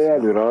 hogy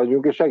előre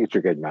haladjunk és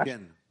segítsük egymást.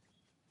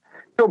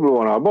 Jobb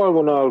vonal, bal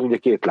vonal, ugye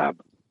két láb.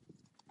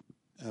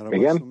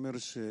 Igen?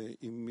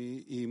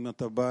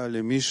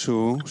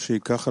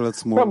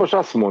 Rabash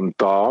azt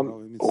mondta,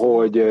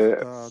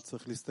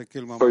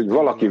 hogy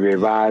valakivé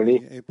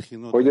válni,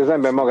 hogy az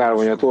ember magára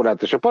vonja a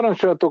Tórát és a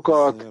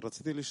parancsolatokat,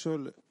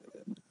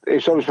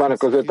 és a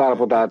Lishmának az 5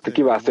 állapotát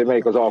kiválasztja, hogy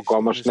melyik az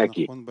alkalmas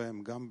neki.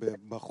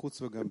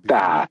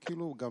 Tehát,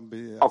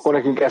 akkor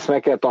nekünk ezt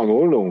meg kell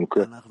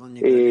tanulnunk,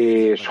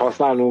 és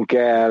használnunk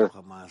kell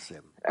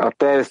a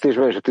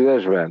terjesztésben és a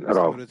tüzesben,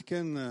 Rav.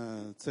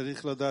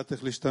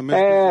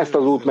 Ezt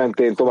az út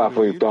mentén tovább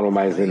fogjuk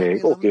tanulmányozni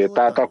még. Oké,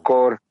 tehát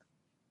akkor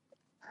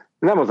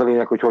nem az a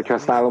lényeg, hogy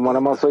használom,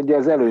 hanem az, hogy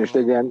ez előnyös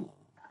legyen.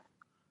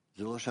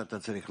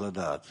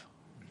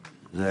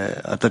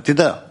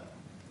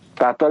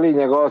 Tehát a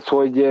lényeg az,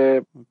 hogy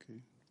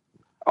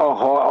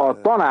ha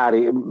a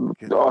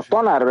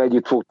tanárral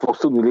együtt fogsz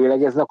tudni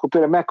lélegezni, akkor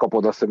tőle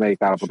megkapod azt, hogy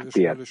melyik állapot a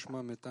tiéd.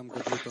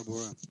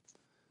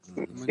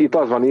 Itt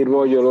az van írva,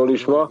 hogy a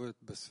Lishma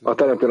a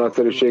teremtő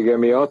nagyszerűsége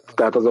miatt,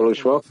 tehát az a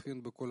Lishma,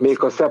 még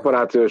ha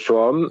szeparációs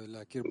van,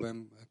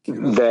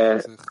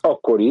 de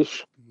akkor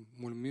is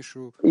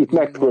itt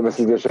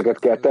megkülönböztetéseket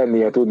kell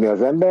tennie tudni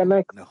az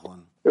embernek,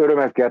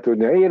 örömet kell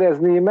tudnia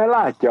érezni, mert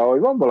látja, hogy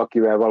van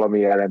valakivel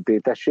valami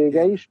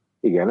ellentétessége is.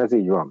 Igen, ez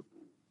így van.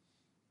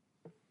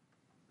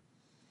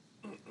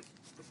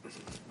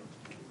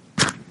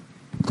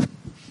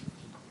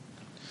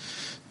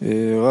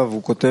 רב,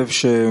 הוא כותב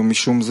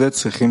שמשום זה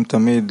צריכים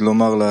תמיד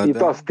לומר לאדם.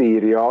 Itt azt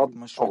írja,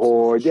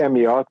 hogy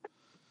emiatt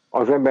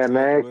az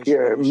embernek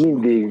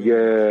mindig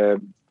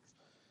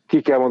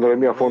ki kell mondani,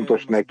 hogy mi a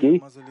fontos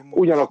neki,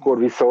 ugyanakkor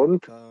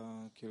viszont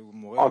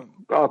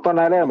a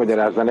tanár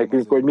elmagyarázza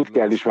nekünk, hogy mit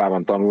kell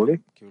Lishmában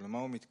tanulni.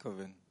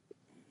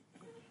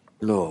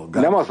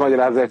 Nem azt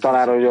magyarázza egy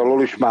tanár, hogy a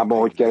Lishmában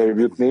hogy kell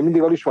jutni,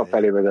 mindig a Lishma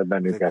felé vezet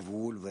bennünket.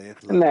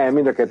 Nem,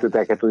 mind a kettőt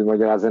el kell tudni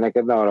magyarázni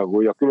neked, ne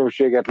haragudj. A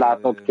különbséget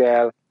látnod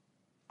kell,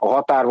 a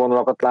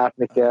határvonalakat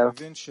látni kell.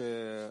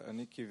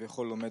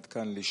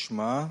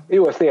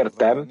 Jó, ezt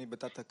értem,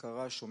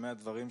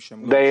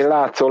 de én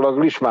látszólag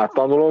Lishmát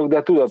tanulok,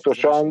 de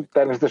tudatosan,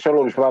 természetesen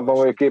a Lishmában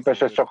vagyok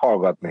képes ezt csak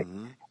hallgatni.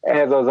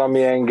 Ez az,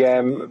 ami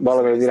engem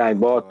valamilyen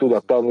irányba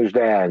tudatlanul is,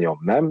 de elnyom,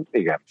 nem?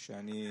 Igen.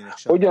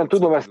 Hogyan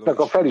tudom ezt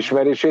a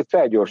felismerését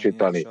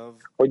felgyorsítani?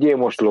 Hogy én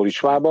most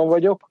Lishmában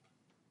vagyok,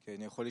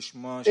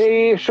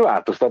 és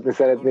változtatni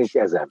szeretnék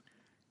ezen.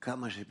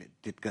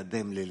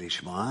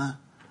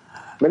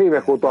 Mert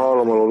évek óta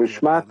hallom a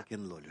Lishmát,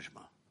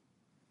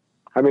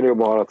 hát minél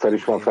jobban haladsz a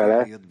Lishma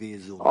fele,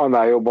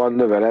 annál jobban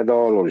növeled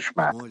a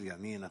Lishmát.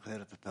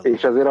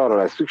 És azért arra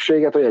lesz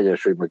szükséged, hogy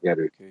egyensúlyba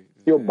kerülj.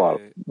 Jobb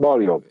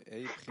bal jobb.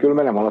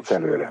 Különben nem haladsz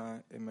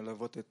előre.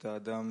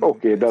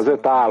 Oké, de az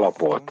 5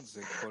 állapot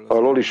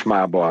a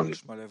Lishmában,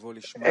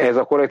 ez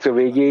a korrekció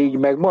végéig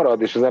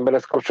megmarad, és az ember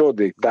ezt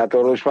kapcsolódik. Tehát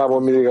a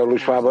Lishmában mindig a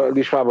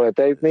Lishmában lehet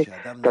eljutni,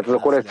 tehát ez a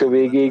korrekció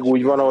végéig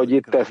úgy van, ahogy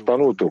itt ezt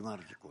tanultuk.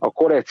 A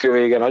korrekció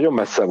vége nagyon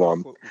messze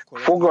van.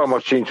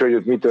 Fogalmat sincs, hogy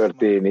ott mi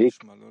történik.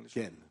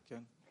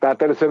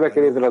 Tehát először be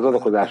kell érteni az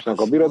adakozásnak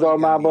a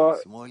birodalmába.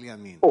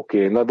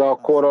 Oké, na de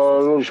akkor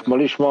a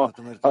Lishma,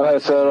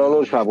 először a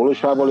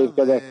Lishmából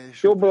lépkedek.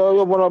 Jobb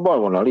vonal, bal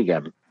vonal,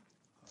 igen.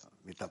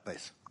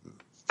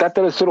 Tehát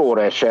először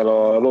óra esel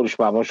a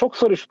Lishmában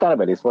sokszor, és utána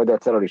belész majd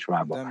egyszer a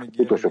Lishmába.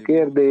 Utolsó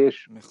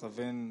kérdés.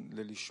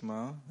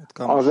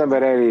 Az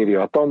ember eléri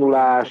a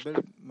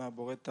tanulást,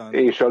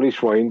 és a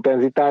Lishma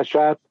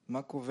intenzitását,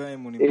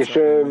 és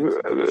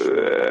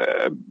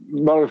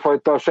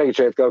valamifajta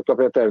segítséget kell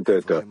kapni a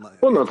teremtőtől.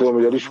 Honnan tudom,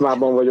 hogy a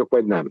Lishmában vagyok,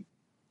 vagy nem?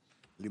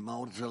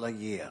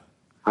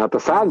 Hát a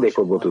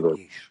szándékodból tudod.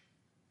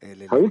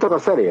 Ha mit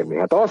akarsz elérni?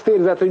 Hát azt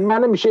érzed, hogy már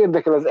nem is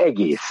érdekel az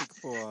egész.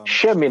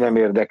 Semmi nem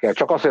érdekel,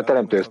 csak azt, hogy a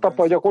teremtőhöz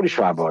tapadj, akkor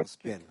Lishmában vagy.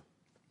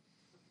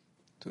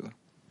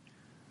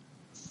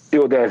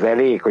 Jó, de ez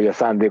elég, hogy a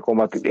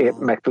szándékomat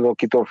meg tudom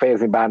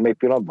fejezni bármelyik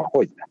pillanatban?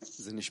 Hogy nem?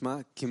 זה נשמע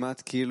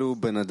כמעט כאילו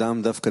בן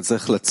אדם דווקא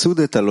צריך לצוד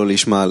את הלא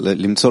לשמה,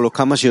 למצוא לו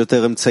כמה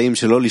שיותר אמצעים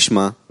שלא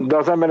לשמה. De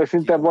az embernek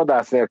szinte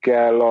vadásznia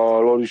kell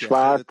a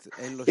Lishmát,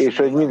 és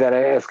hogy minden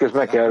eszközt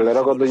meg kell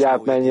ragadni, hogy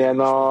átmenjen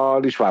a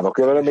Lishmába.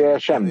 Különben nem ér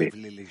semmi.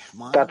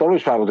 Tehát a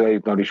Lishmába tud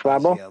eljutni a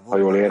Lishmába, ha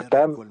jól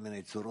értem.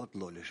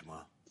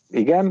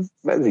 Igen,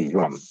 ez így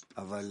van.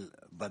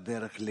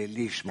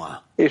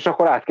 És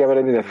akkor át kell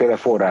venni mindenféle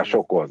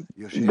forrásokon.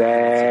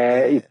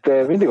 De itt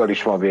mindig a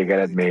Lishma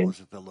végeredmény.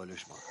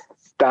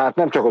 Tehát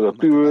nem csak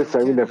ott ülsz,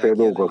 hanem mindenféle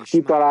dolgot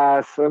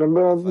kitalálsz,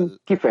 hanem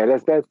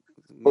kifejleszted,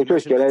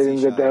 hogy kell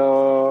elindítani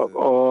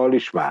a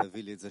Lishmát.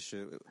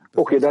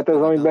 Oké, de hát ez,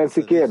 amit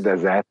Benci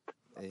kérdezett,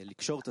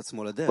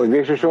 hogy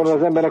végső soron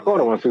az embernek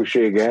arra van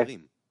szüksége,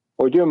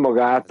 hogy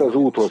önmagát az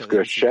úthoz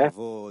kösse,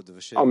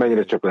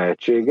 amennyire csak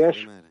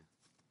lehetséges,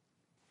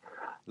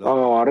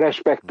 a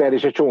respekter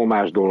és egy csomó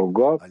más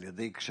dologgal,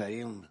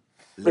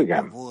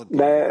 Igen,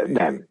 de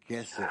nem.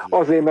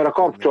 Azért, mert a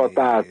kapcsolat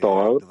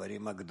által,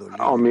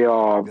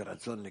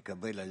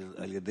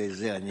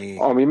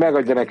 ami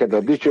megadja neked a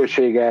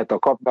dicsőséget,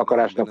 a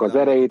akarásnak az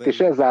erejét, és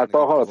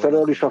ezáltal haladsz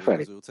elől is a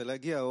felé.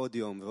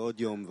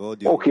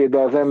 Oké, de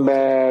az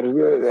ember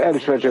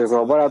elismertségek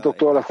a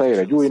barátoktól, aztán jön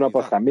egy új nap,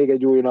 aztán még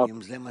egy új nap.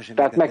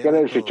 Tehát meg kell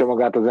erősítse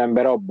magát az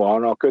ember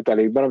abban a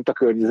kötelékben, amit a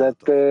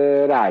környezet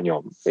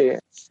rányom.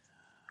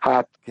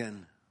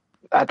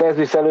 Hát ez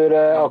visz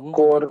előre,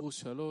 akkor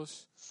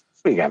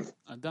igen.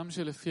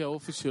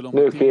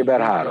 Nők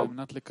Héber 3.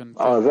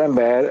 Az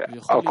ember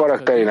a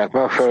karakterének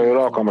megfelelően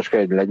alkalmas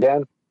kell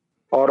legyen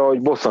arra,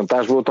 hogy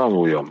bosszantásból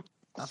tanuljon.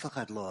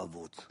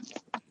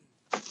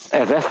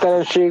 Ez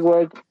esztelenség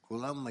vagy?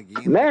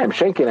 Nem,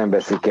 senki nem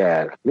veszik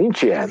el.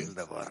 Nincs ilyen.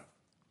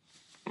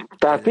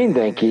 Tehát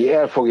mindenki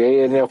el fogja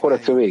érni a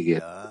korrekció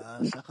végét.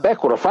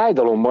 Ekkora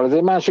fájdalommal, ez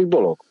egy másik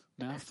dolog.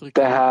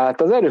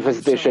 Tehát az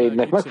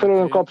erőfeszítéseidnek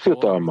megfelelően kapsz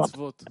jutalmat.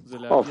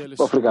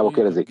 Afrikában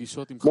kérdezik.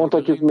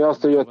 Mondhatjuk mi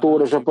azt, hogy a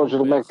tóra és a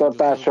parancsolatok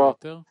megtartása,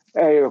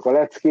 eljövök a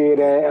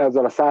leckére,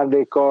 ezzel a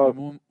szándékkal,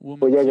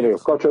 hogy egyre jobb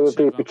kapcsolatot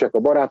építsek a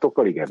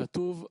barátokkal, igen.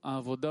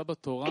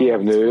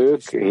 Kiev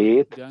nők,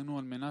 7.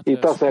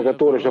 Itt azt mondják, a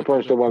tóra és a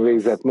parancsolatok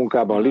végzett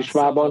munkában,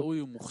 Lishmában,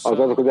 az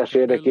adakozás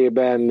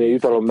érdekében,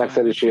 jutalom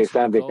megszerzésének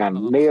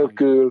szándékán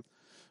nélkül,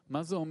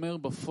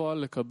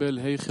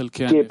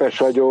 képes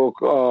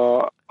vagyok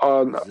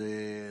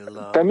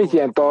te mit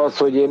jelent az,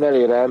 hogy én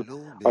elérem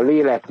a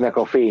léleknek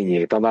a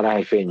fényét, a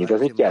narány fényét? Ez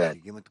mit jelent?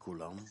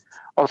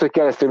 Az, hogy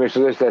keresztül és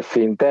az összes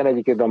szinten,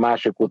 egyiket a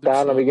másik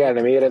után, amíg el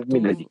nem éred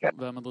mindegyiket.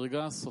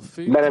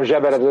 Be nem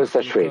zsebered az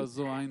összes fény.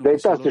 De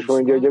itt azt is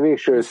mondja, hogy a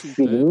végső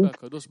szint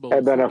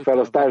ebben a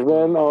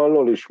felosztásban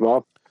a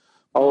Lishma,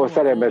 ahol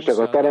szerelmesek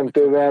a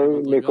teremtővel,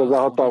 méghozzá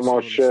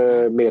hatalmas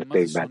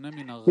mértékben.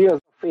 Mi az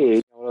a fény,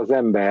 ahol az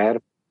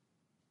ember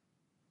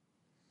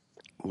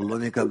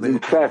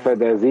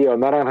felfedezi a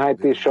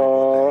Naranját és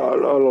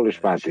a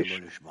Lishmát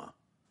is.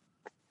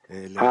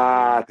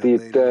 Hát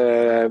itt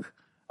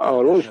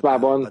a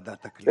Lishmában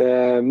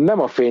nem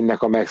a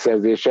fénynek a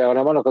megszerzése,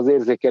 hanem annak az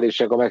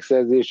érzékelések a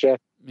megszerzése,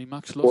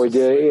 hogy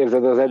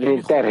érzed az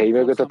edmény terhei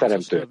mögött a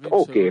teremtőt.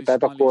 Oké,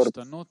 tehát akkor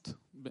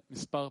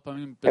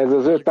ez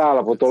az 5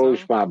 állapot a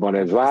Lishmában,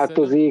 ez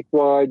változik,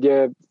 vagy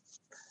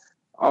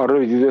a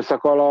rövid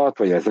időszak alatt,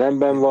 vagy ez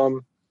rendben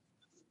van?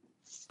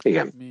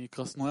 Igen.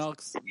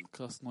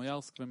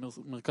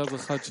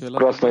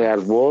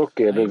 Krasnojarskból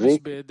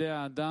kérdezik,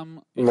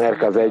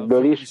 Merkaz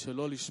 1-ből is,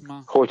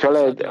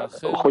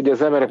 hogy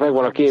az emberek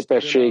megvan a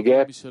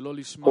képessége,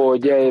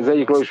 hogy az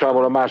egyik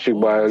Lishmából a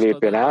másikba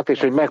lépjen át,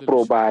 és hogy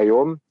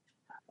megpróbáljon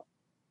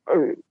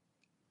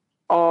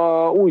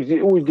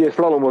úgy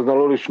szlalomozna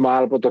a Lishma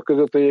állapotok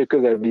között, hogy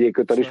közel vigyék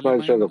őt a Lishma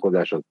és az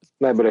okozáshoz.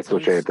 Ebből egy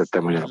szót sem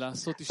értettem olyan.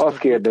 Azt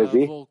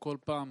kérdezi,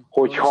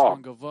 hogy ha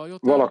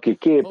valaki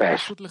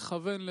képes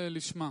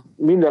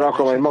minden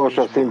alkalommal egy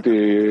magasabb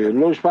szintű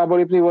Lishmába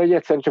lépni, vagy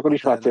egyszerűen csak a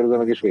Lishmát célozza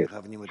meg és vész.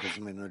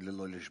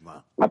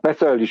 Hát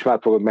persze a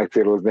Lishmát fogod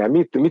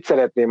megcélozni. Mit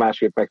szeretnél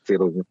másképp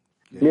megcélozni?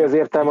 Mi az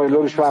értelme, hogy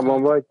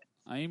Lishmában vagy?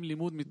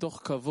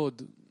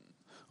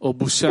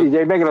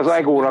 Így megint az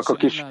egónak a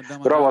kis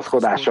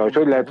ravaszkodása,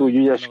 hogy lehet úgy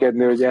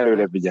ügyeskedni, hogy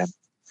előre vigyen.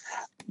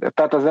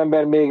 Tehát az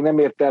ember még nem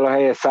ért el a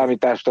helyes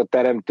számítást a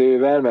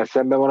teremtővel, mert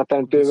szemben van a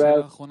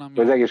teremtővel,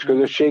 az egész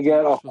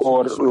közösséggel,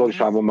 akkor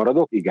Lishmában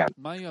maradok? Igen.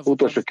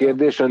 Utolsó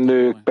kérdés, a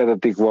nők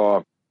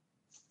pedatikva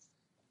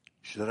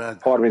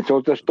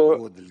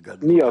 38-astól,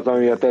 mi az, ami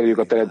miatt elérjük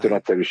a teremtő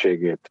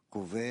nagyszerűségét?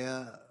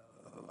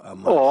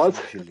 Az,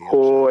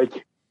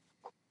 hogy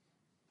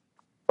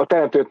a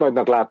teremtőt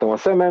nagynak látom a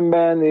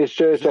szememben, és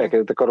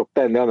cselekedetet akarok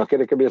tenni annak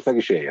érdekében, hogy ezt meg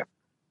is éljen.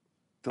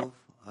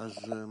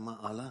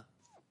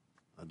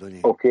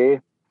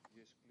 Oké.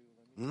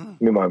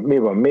 Mi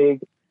van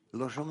még?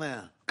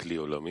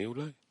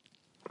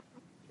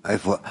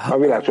 A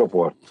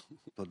világcsoport.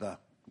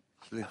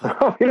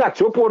 A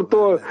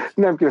világcsoporttól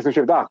nem kérdeztem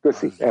sem, de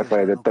köszi,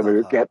 elfelejtettem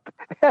őket.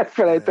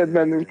 Elfelejtett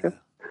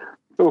bennünket.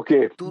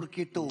 Oké.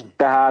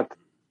 Tehát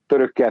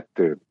török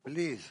 2.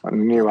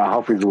 Nyilván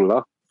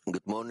Hafizullah.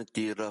 Good morning,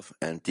 dear Raf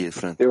and dear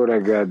friend. Jó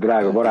reggel,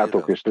 drága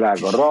barátok és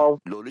drága Rav.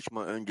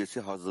 Lishma öncesi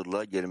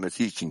hazırlığa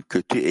gelmesi için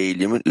kötü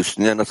eğilimin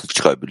üstüne nasıl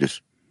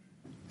çıkabilir?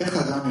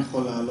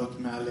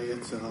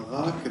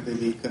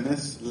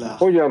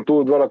 Hogyan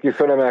tud valaki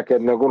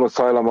felemelkedni a gonosz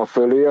hajlama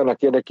fölé,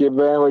 annak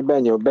érdekében, hogy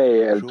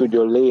be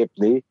tudjon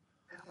lépni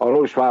a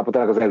Lishma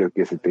állapotának az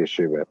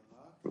előkészítésébe?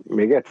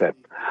 Még egyszer.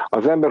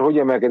 Az ember hogy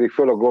emelkedik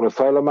föl a gonosz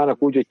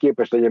hajlamának úgy, hogy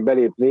képes legyen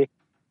belépni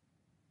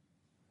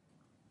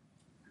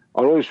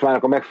a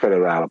Lishmának a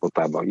megfelelő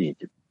állapotában,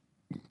 így.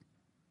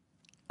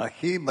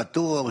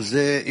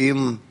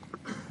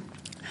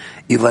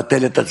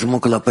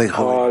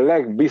 A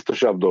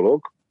legbiztosabb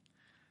dolog,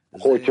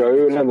 hogyha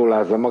ő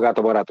lenullázza magát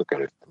a barátok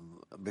előtt.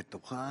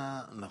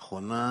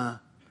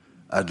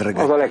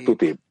 Az a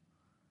legtutibb.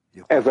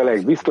 Ez a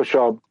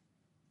legbiztosabb.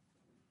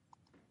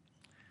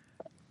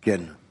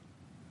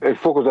 Egy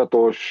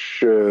fokozatos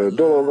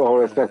dolog,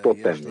 ahol ezt meg tudod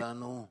tenni.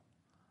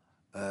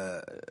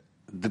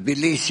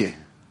 Tbilisi.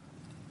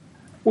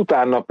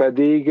 Utána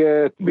pedig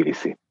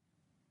Tbilisi.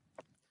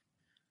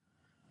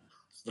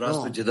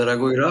 Здравствуйте,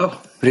 дорогой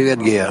Рав. Привет,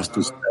 Гея.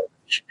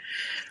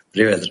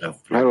 Привет, Рав.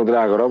 Hello,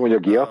 drága Rab, mondja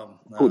Gia.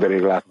 Hú, de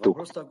rég láttuk.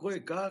 Вопрос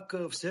такой, как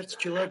в сердце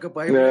человека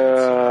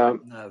появляется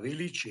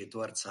величие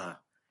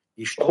Творца?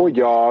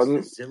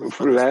 Hogyan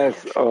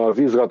lesz az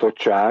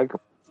izgatottság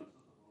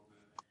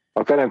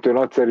a Teremtő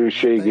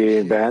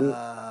nagyszerűségében?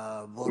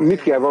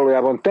 Mit kell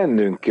valójában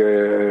tennünk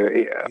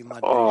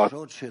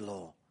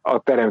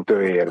a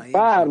Teremtőért?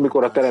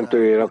 Bármikor a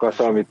Teremtőért akarsz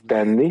valamit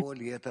tenni,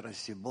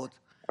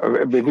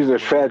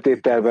 bizonyos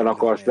feltételben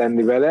akarsz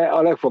lenni vele,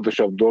 a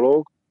legfontosabb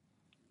dolog,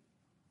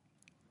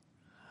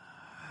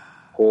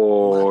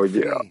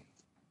 hogy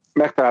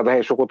megtaláld a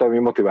helyes okot, ami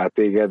motivál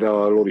téged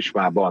a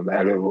Lishmában,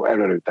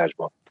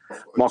 előrőtásban.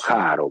 Mag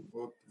 3.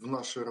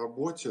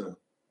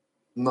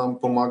 Нам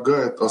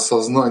помогает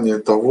осознание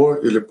того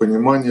или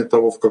понимание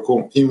того, в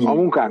каком именно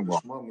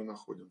Лишма мы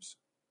находимся.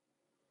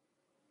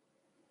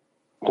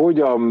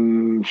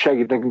 Hogyan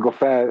segít nekünk a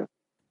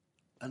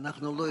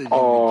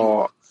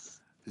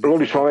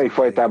Lishma melyik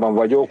fajtában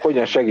vagyok,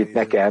 hogyan segít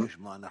nekem?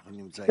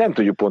 Nem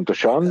tudjuk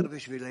pontosan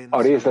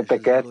a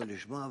részleteket,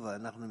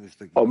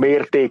 a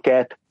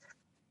mértéket.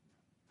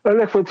 A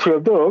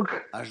legfontosabb dolog,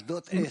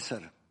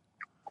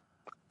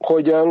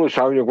 hogy a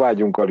Lishma mondjuk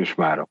vágyunk a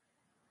Lishmára.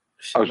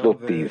 Asdod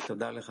 10.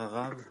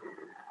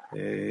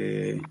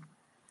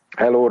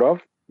 Hello, Rav.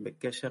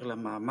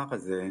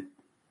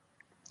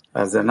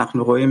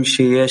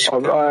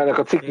 Ennek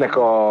a cikknek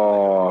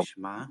a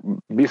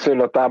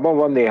viszonylatában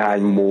van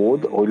néhány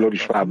mód, hogy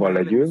Lishmában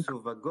legyünk,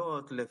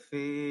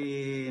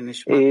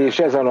 és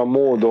ezen a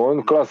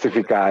módon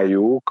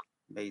klasszifikáljuk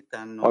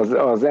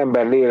az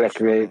ember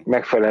léleknek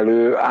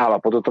megfelelő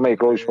állapotot,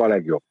 amelyik Lishma a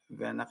legjobb.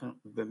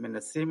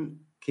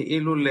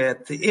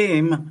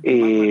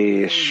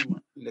 És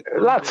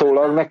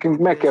látszólag nekünk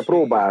meg kell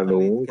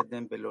próbálnunk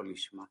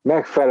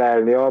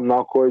megfelelni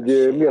annak,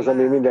 hogy mi az,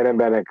 ami minden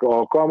embernek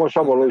alkalmas,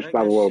 abban a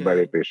Lishmában való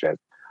belépésed.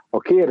 A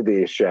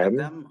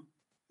kérdésem,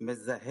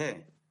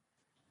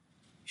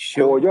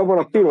 hogy abban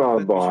a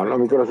pillanatban,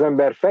 amikor az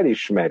ember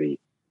felismeri,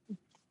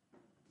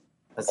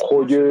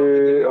 hogy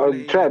a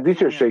saját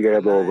dicsőségére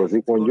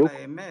dolgozik, mondjuk,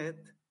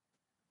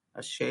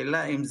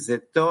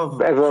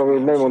 ez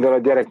amit megmond el a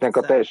gyereknek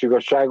a teljes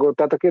igazságot,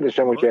 tehát a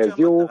kérdésem, hogyha ez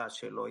jó,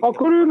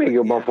 akkor ő még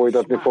jobban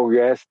folytatni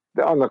fogja ezt,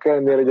 de annak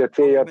ellenére, hogy a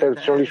célja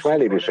természetesen is már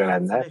elérése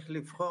lenne.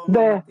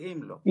 De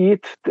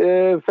itt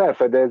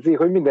felfedezi,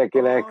 hogy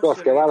mindenkinek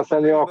azt kell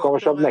válaszolni, hogy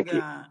alkalmasabb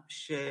neki.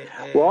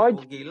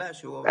 Vagy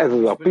ez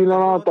az a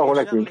pillanat, ahol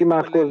nekünk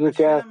imádkozni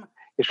kell,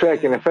 és fel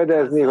kéne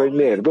fedezni, hogy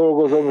miért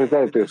dolgozom, hogy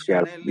előtt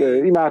kell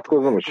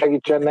imádkoznom, hogy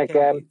segítsen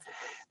nekem,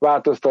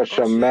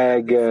 változtassam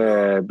meg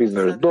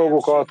bizonyos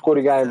dolgokat,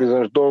 korrigálni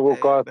bizonyos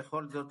dolgokat,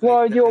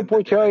 vagy jobb,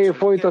 hogyha én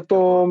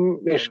folytatom,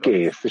 és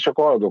kész, és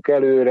akkor haladok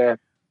előre,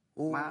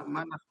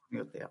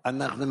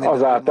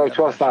 azáltal, hogy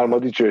használom a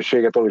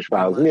dicsőséget a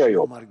Lishmához. Mi a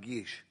jobb?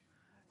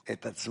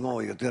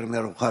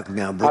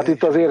 Hát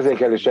itt az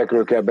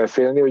érzékelésekről kell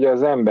beszélni, hogy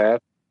az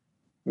ember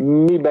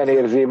miben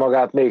érzi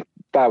magát még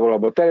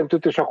távolabb a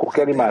teremtőt, és akkor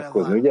kell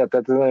imádkozni, ugye?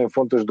 Tehát ez nagyon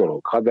fontos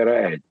dolog. Hadera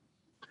 1.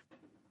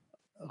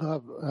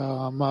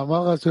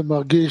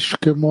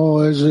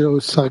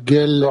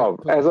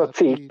 Ez a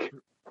cikk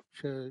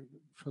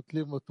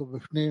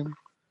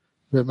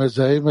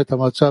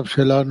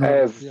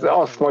ez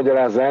azt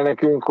magyarázza el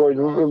nekünk, hogy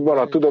van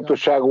a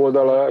tudatosság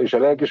oldala és a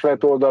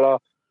lelkismeret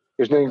oldala,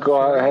 és nekünk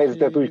a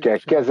helyzetet úgy kell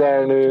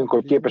kezelnünk,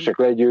 hogy képesek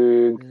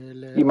legyünk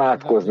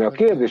imádkozni. A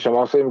kérdésem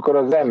az, hogy amikor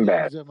az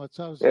ember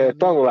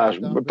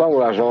tanulásban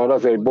van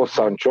azért, hogy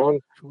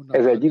bosszantson,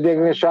 ez egy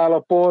ideiglenes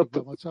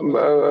állapot,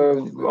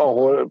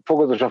 ahol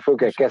fokozatosan föl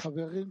kell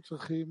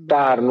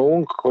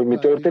tárnunk, hogy mi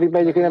történik,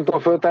 mert egyébként nem tudom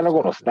föltárni a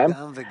gonoszt, nem?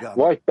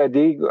 Vagy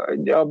pedig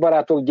a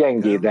barátok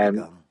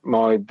gyengéden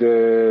majd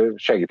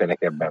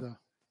segítenek ebben.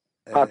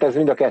 Hát ez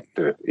mind a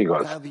kettő,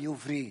 igaz.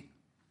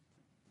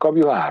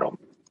 Kabjú 3.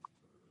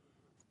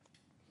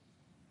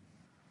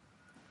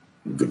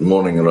 Good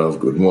morning, Rav.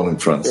 Good morning,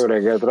 friends. Jó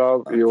reggelt,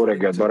 Rav. Jó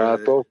reggelt,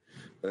 barátok.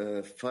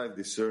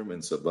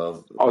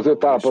 Az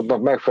 5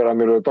 állapotnak megfelel,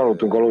 amiről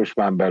tanultunk a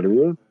Lishmán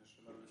belül.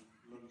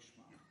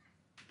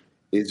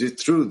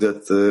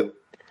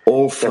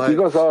 Tehát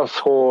igaz az,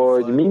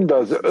 hogy mind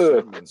az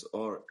 5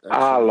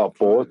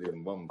 állapot,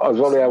 az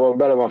valójában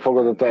bele van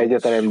fogadott az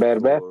egyetlen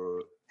emberbe,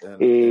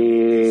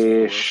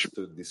 és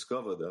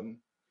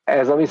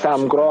ez a mi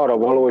számunkra arra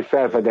való, hogy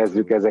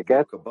felfedezzük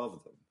ezeket,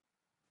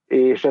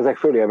 és ezek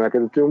fölé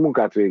emelkedő tudunk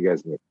munkát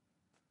végezni.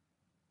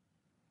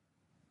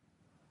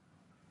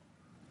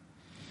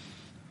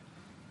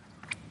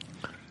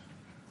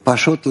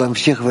 פשוט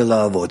להמשיך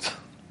ולעבוד.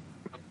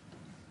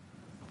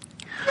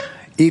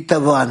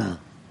 Itavan.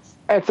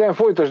 Egyszerűen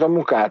folytasd a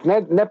munkát,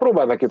 ne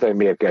próbáld meg hogy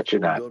miért kell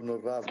csinálni.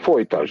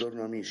 Folytasd.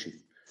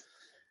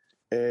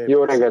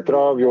 Jó reggelt,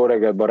 Rav, jó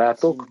reggelt,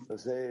 barátok.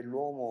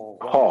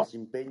 Ha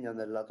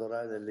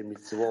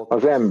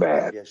az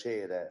ember,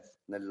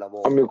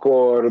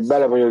 amikor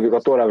belevonyodik a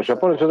Tórába és a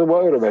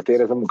parancsolatukba, örömet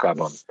érez a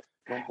munkában.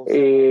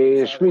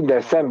 és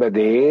minden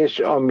szenvedés,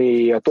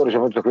 ami a Tóra és a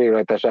fontosak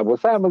végrehajtásából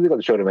származik, az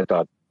is örömet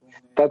ad.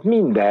 Tehát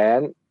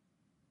minden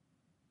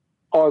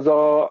az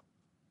a...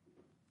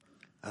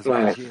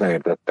 Már ezt nem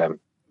értettem.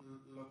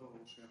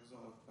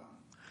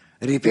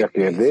 Mi a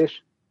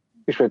kérdés?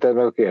 Ismételd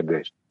meg a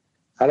kérdést.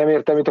 Hát nem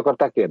értem, mit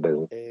akarták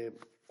kérdezni.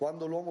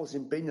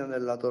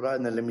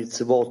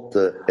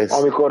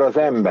 Amikor az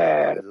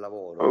ember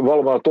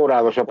valóban a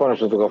Tórával és a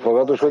parancsolatokkal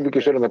foglalatoskodik,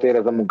 és örömet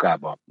érez a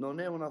munkában.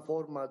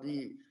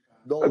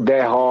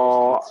 De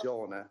ha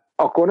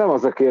akkor nem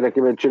az a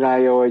érdekében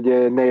csinálja, hogy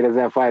ne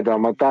érezzen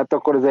fájdalmat. Tehát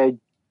akkor ez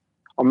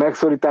a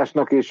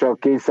megszorításnak és a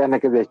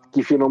kényszernek ez egy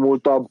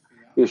kifinomultabb,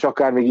 és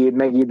akár még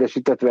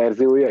megédesített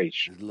verziója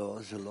is.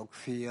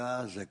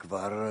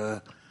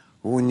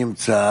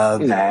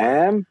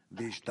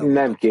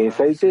 Nem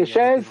kényszerítés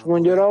ez,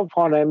 mondja Rab,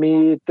 hanem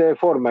itt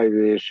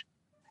formáizés.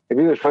 Egy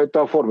bizonyos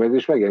fajta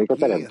formáizés megjelenik a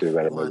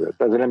teremtővel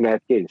mögött. Ezért nem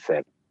lehet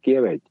kényszer.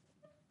 Kiemegy?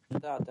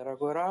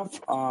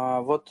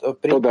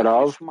 Toda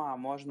Rav.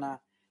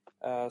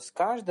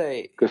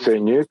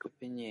 Köszönjük.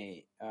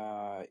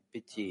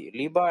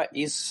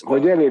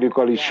 Hogy elérjük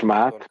a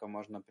lismát,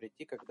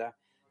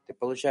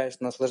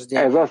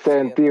 ez azt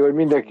jelenti, hogy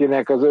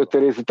mindenkinek az 5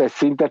 részletes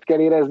szintet kell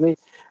érezni,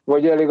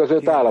 vagy elég az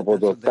 5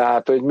 állapotot?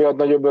 Tehát, hogy mi ad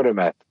nagyobb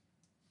örömet?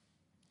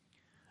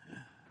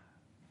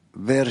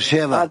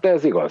 Hát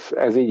ez igaz,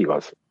 ez így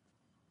igaz.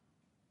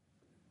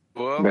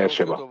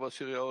 Berseba.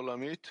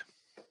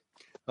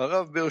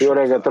 Jó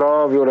reggelt,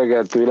 Rav, jó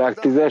reggelt, világ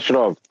 10-es,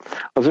 Rav.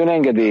 Az ön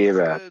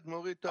engedélyével.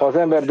 Ha az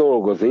ember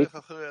dolgozik,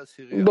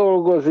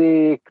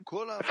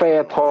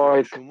 fejet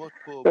hajt,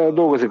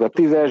 dolgozik a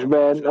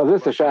 10-esben, az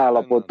összes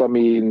állapot,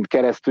 amin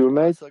keresztül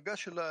megy,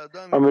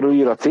 amiről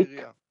ír a cikk,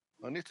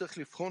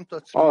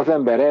 az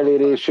ember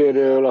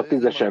eléréséről, a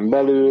 10-esen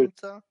belül,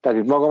 tehát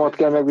itt magamat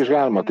kell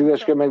megvizsgálnom, a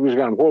 10-es kell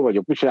megvizsgálnom, hol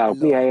vagyok, mit csinálok,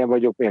 mi helyen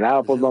vagyok, milyen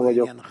állapotban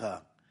vagyok.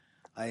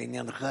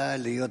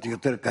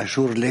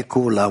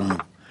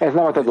 Ez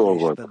nem a te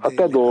dolgod. A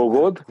te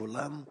dolgod,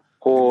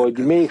 hogy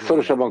még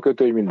szorosabban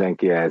kötődj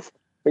mindenkihez.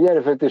 Hogy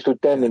erőfeszítést tud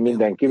tenni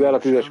mindenkivel a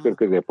 10-es kör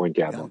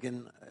középpontjában.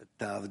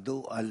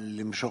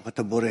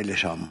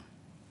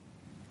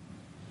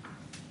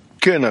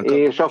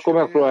 És akkor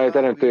megpróbálja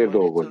teremtőért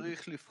dolgozni.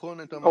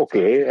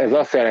 Oké, ez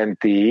azt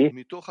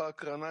jelenti,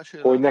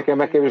 hogy nekem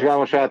meg kell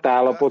vizsgálnom a saját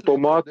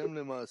állapotomat,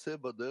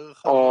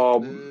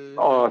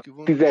 a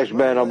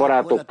 10-esben a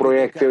barátok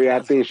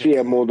projekcióját, és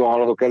ilyen módon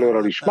haladok előre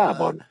a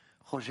lismában.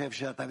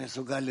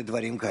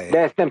 De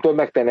ezt nem tudom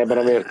megtenni ebben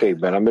a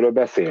mértékben, amiről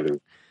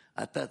beszélünk.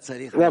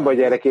 Nem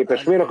vagy erre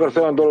képes. Miért akarsz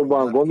olyan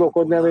dologban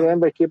gondolkodni, amire nem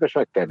vagy képes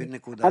megtenni?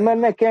 Hát mert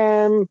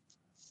nekem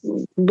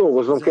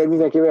dolgoznom kell,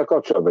 mindenkivel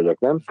kapcsolatban vagyok,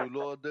 nem?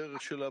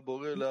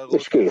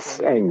 És kész,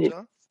 ennyi.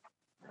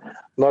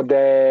 Na de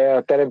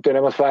a teremtő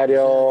nem azt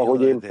várja,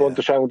 hogy én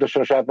pontosan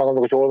mutassam a saját magamnak,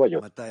 hogy hol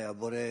vagyok?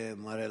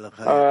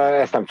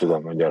 Ezt nem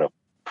tudom, mondja.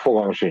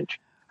 Fogalmam sincs.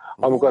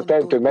 Amikor a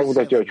teremtő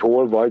megmutatja, hogy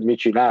hol vagy, mit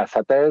csinálsz,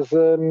 hát ez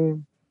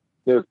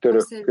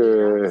nőktörök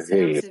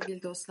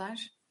hét.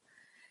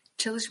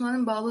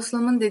 Çalışmanın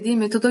Bağloslam'ın dediği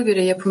metoda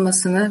göre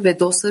yapılmasını ve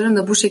dostların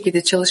da bu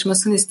şekilde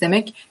çalışmasını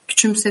istemek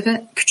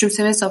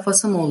küçümseme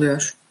safhası mı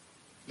oluyor?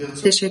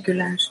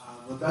 Teşekkürler.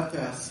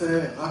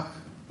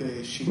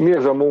 Mi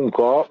az a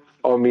munka,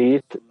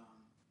 amit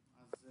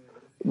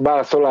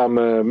Bál-Szolám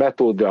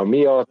metódia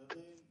miatt,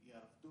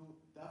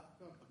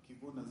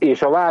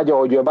 és a vágya,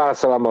 hogy a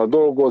Bál-Szalámmal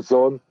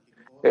dolgozzon,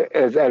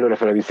 ez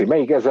előrefele viszi.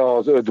 Melyik ez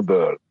az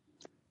 5-ből?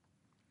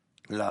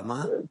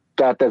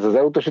 Tehát ez az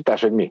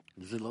elutasítás, hogy mi?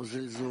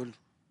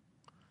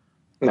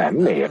 Nem,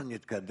 miért?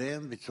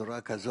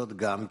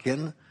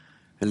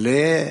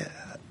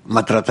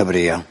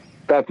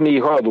 Tehát mi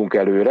haladunk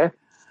előre,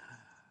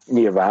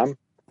 nyilván,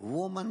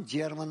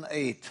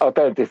 a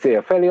teremtés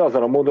célja felé,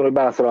 azon a módon, hogy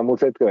Bál-Szalám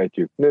módszert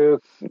követjük.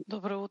 Nők,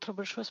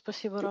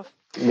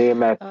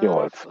 német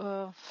 8.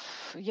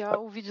 Я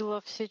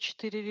увидела все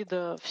 4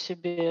 вида в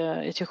себе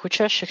этих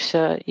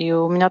учащихся, и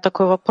у меня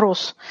такой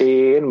вопрос.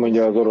 Én,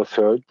 mondja az orosz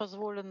hölgy,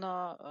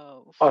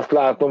 azt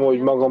látom, hogy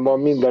magamban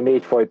mind a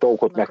 4 fajta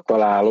okot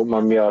megtalálom,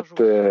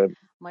 amiatt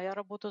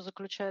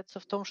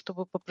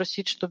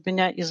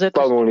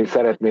tanulni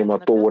szeretném a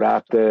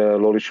Tórát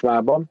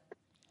Lishmában.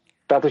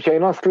 Tehát, hogyha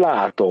én azt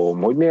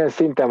látom, hogy milyen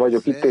szinten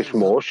vagyok itt és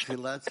most,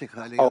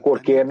 akkor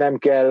kérnem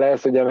kell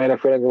ezt, hogy emeljenek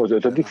fel engem az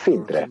 5.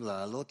 szintre.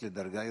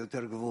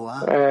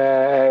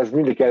 Ez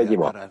mindig kell egy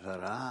ima.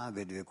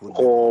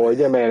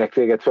 Hogy emeljenek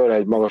téged fel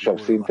egy magasabb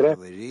szintre,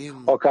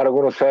 akár a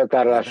gonosz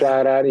feltárolás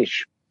árán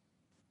is.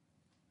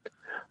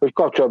 Hogy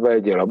kapcsolatban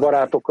legyél a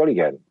barátokkal,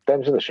 igen,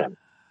 természetesen.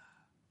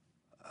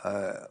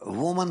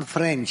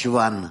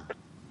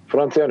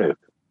 Francia nők.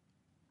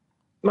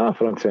 Na,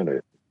 francia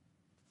nők.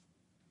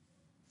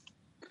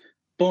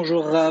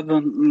 Bonjour Rab,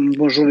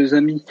 bonjour les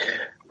amis.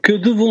 Que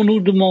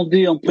devons-nous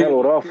demander en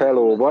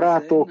hello,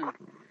 barátok.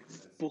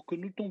 Pour que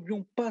nous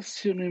tombions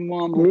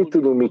passionnément mit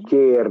tudunk mi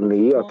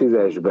kérni a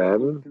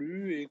 10-esben,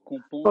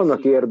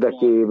 annak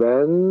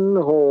érdekében,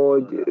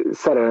 hogy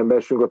szerelembe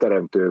esünk a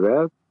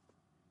teremtővel,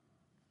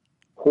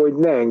 hogy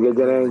ne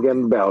engedjen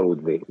engem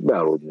bealudni.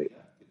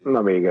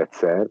 Na még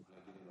egyszer.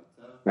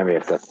 Nem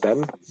értettem,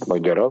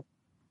 magyarra.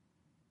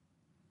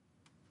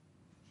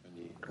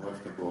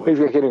 Mit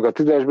kell kérnünk a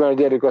 10-esben, hogy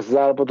gyerünk azt az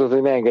állapotot,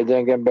 hogy ne engedjen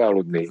engem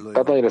bealudni.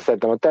 Tehát annyira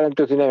szeretem a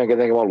teremtőt, hogy nem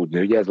engedjen engem aludni.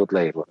 Ugye ez volt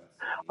leírva.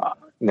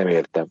 Nem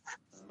értem.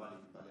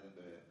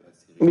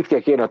 Mit kell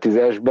kérni a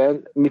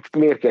 10-esben?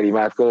 Miért kell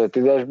imádkozni a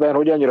 10-esben?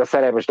 Hogy annyira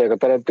szerelmes legyek a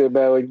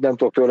teremtőben, hogy nem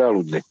tudok tőle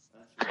aludni.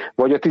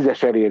 Vagy a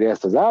 10-es eléri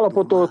ezt az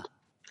állapotot,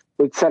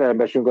 hogy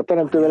szerelmesünk a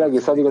teremtővel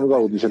egész addig, amíg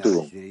aludni se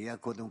tudunk.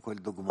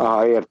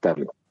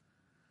 Értem.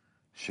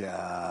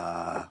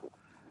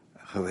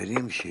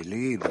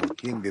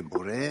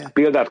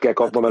 Példát kell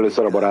kapnom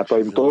először a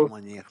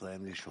barátaimtól.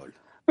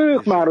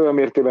 Ők már olyan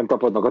mértében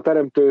tapadnak a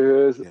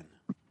teremtőhöz,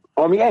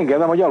 ami engem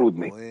nem hagy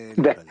aludni.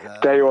 De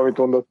te jó, amit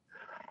mondod.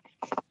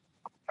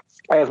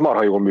 Ez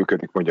marha jól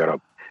működik,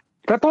 magyarabb.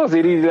 Tehát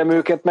azért írjam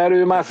őket, mert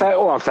ő már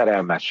olyan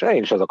szerelmes.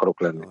 Én is az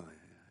akarok lenni.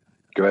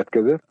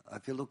 Következő.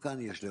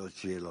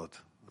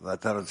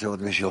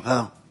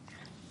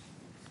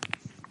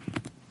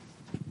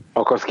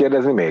 Akarsz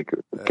kérdezni még?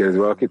 Kérdezni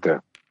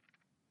valakitől?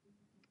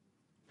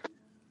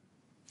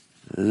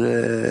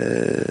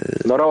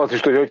 Na, Rabash is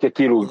tudja, hogy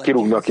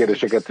kirúgna a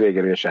kérdéseket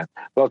végérősen.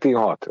 Latin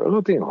 6.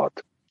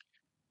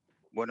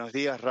 Buenos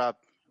días, Rab.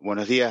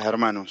 Buenos días,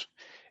 hermanos.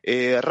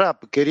 Rab,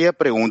 quería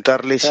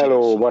preguntarle si...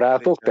 Hello,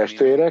 barátok,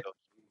 testvérek.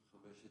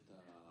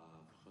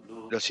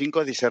 Los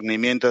 5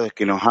 discernimientos de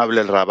que nos habla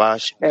el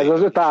Rabash. Ez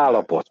az 5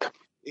 állapot,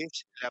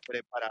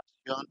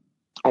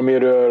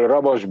 amiről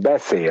Rabash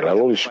beszél a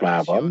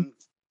Lishmában.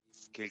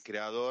 Que el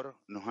Creador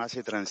nos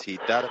hace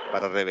transitar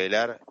para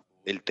revelar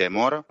el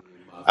temor,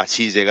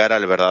 así llegar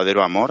al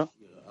verdadero amor.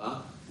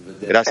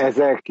 Gracias.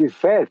 Ezek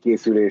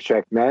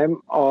felkészülések,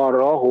 nem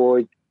arra,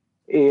 hogy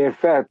én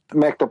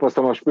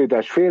megtapasztalom a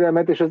spirituális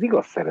félelmet és az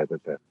igaz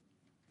szeretetet.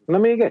 Na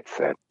még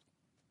egyszer.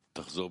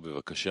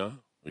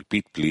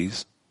 Repeat,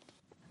 please.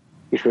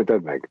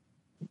 Ismételd meg.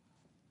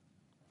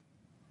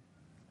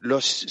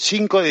 Los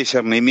 5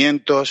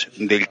 discernimientos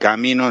del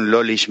camino en lo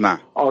Lishma.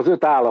 Az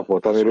 5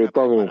 állapot, amiről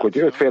tanulunk, hogy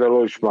 5 féle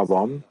Lishma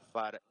van.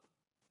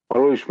 A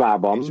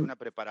Lishmában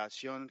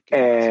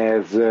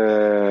ez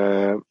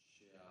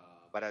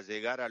para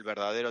llegar al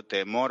verdadero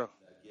temor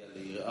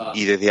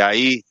y desde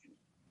ahí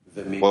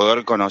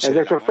poder conocer.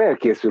 Ezek csak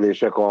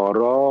felkészülések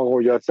arra,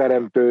 hogy a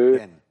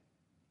teremtő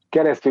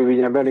keresztül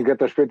vigyen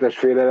bennünket a spirituális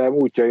félelem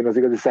útjain az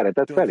igazi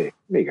szeretet felé.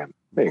 Igen.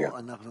 Menjünk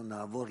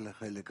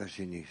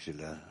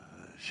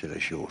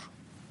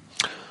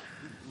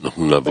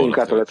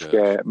át a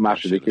lecke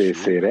második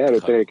részére.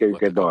 Előtte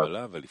énekeljünk egy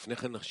dal.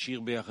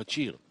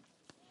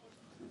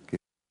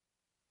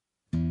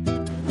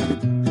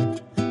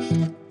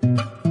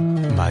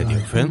 My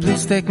dear friend,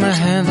 please take my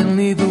hand and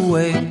lead the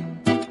way,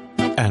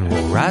 and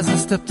we'll rise and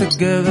step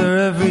together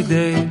every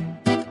day.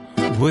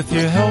 With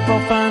your help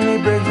I'll finally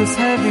break this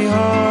heavy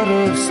heart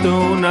of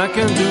stone. I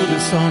can't do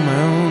this on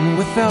my own,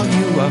 without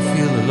you I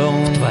feel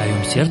alone. В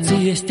твоем сердце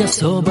есть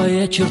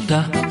особая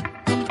черта,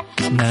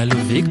 на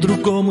любви к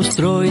другому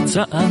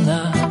строится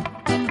она,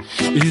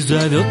 и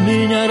зовет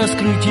меня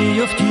раскрыть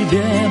ее в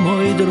тебе,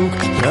 мой друг,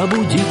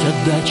 пробудить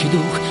отдачи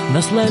дух,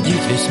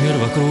 насладить весь мир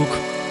вокруг.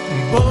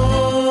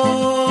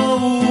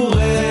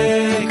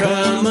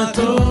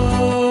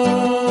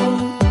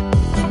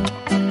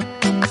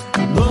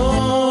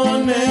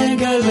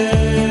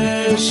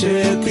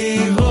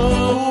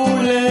 שתבואו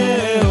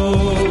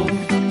לאור,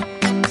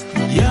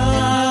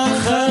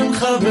 יחד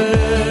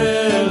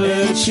נחבר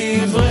את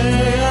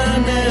שברי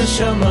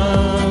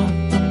הנשמה,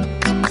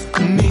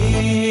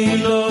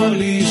 מלא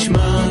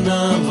לשמה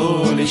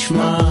נבוא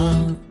לשמה.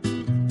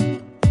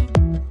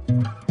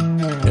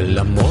 El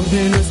amor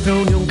de nuestra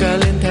unión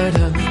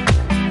calentará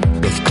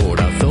los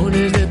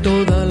corazones de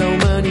toda la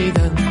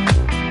humanidad,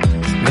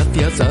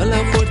 gracias a la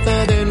fuerza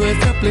de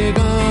nuestra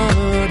plegaria.